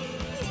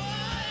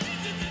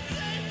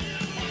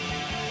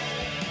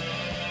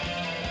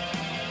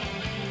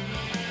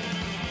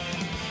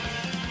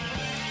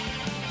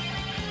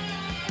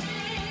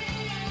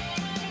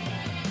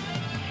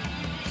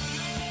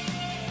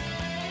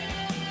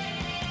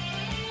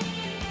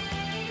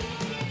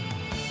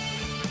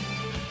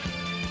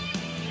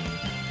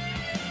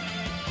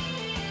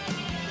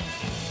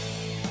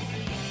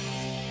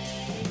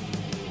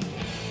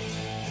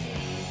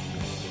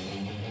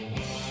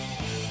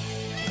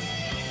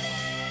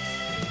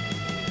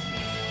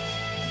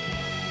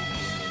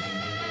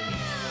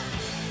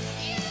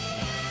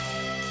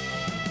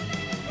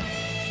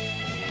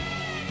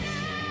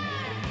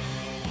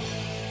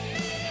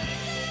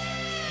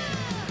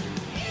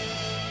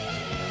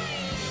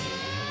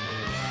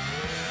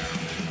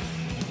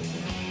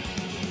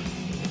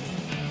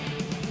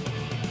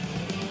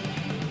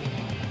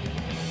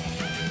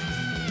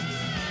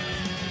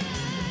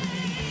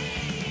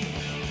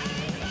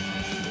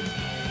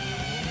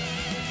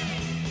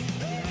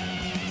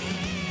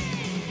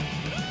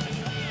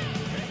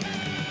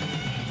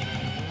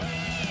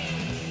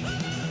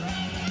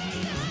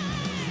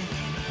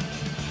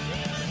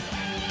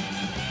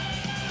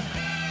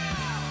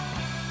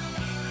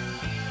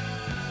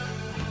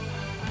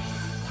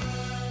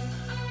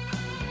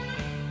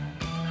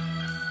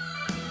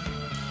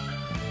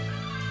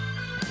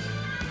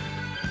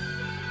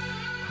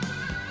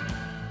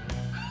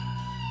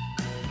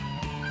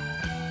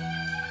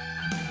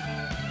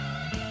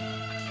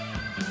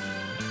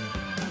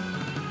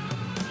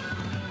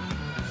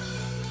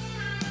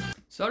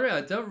 Sorry,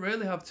 I don't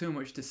really have too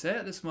much to say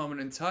at this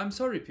moment in time.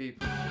 Sorry,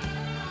 people.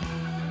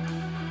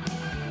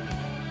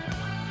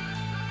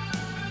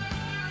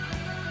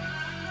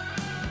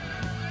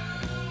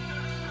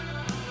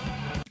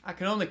 I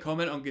can only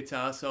comment on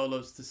guitar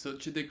solos to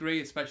such a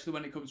degree, especially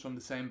when it comes from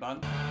the same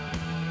band.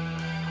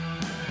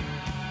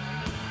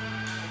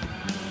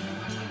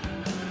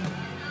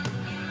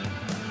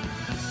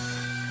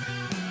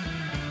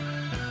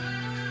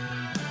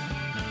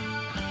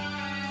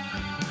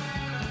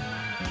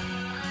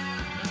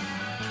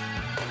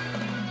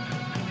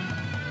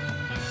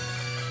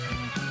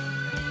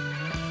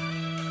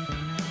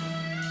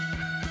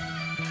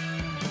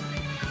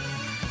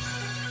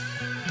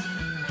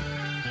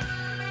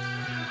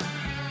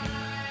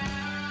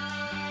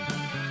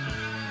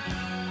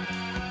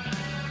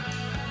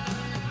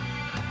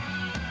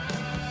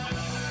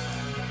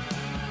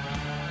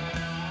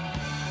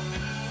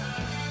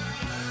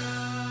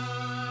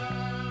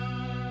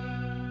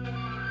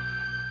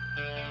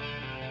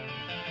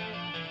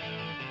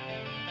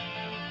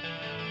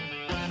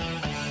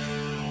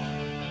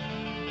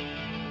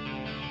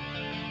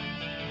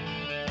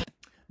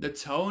 The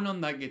tone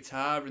on that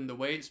guitar and the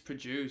way it's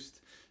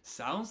produced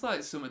sounds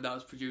like something that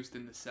was produced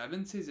in the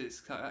 70s. It's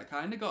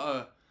kind of got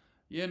a,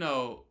 you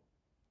know,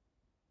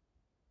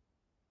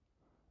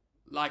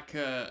 like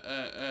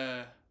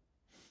a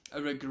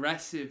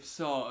regressive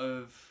sort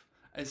of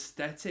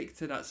aesthetic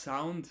to that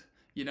sound,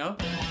 you know?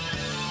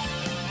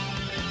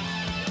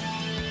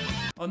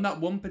 On that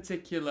one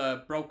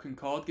particular broken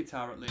chord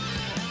guitar at least.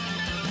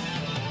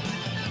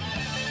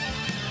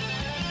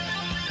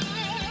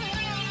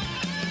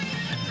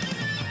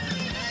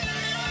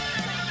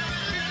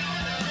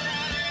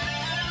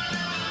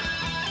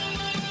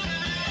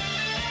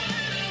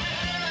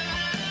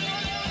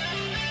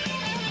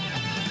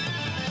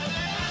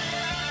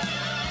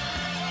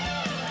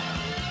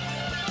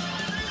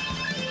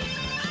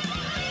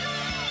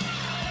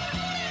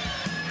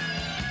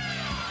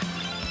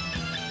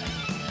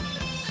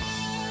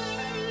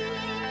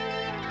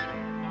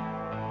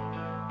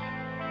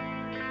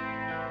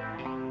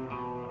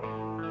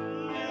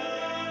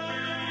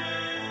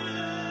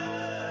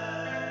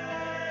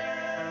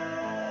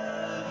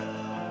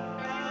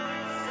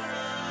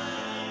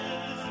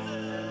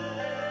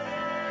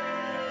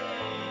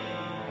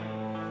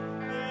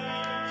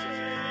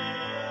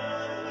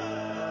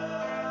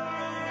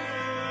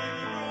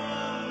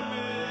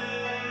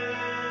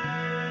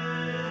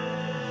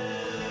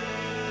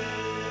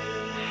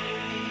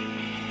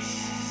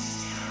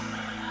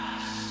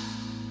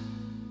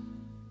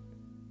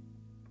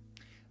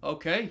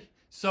 Okay,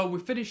 so we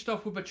finished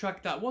off with a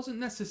track that wasn't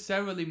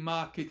necessarily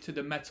marketed to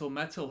the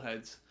metal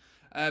heads,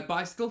 but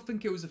I still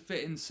think it was a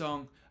fitting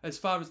song as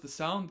far as the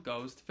sound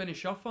goes to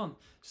finish off on.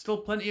 Still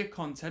plenty of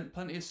content,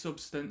 plenty of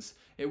substance.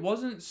 It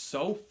wasn't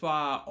so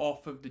far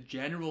off of the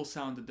general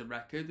sound of the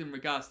record in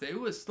regards to it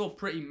was still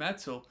pretty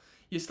metal.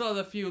 You still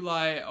had a few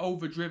like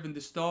overdriven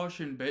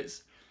distortion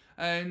bits,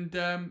 and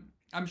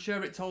I'm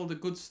sure it told a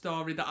good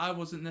story that I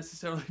wasn't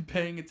necessarily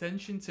paying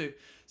attention to.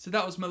 So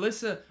that was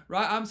Melissa.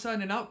 Right, I'm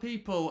signing out,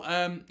 people.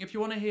 If you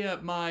want to hear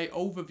my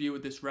overview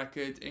of this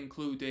record,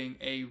 including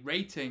a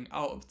rating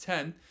out of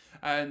 10,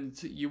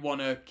 and you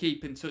want to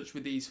keep in touch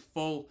with these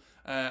full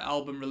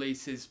album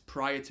releases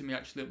prior to me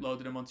actually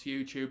uploading them onto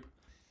YouTube,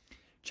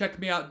 check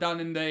me out down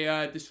in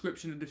the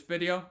description of this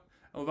video.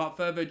 And without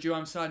further ado,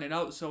 I'm signing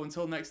out. So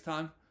until next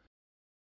time,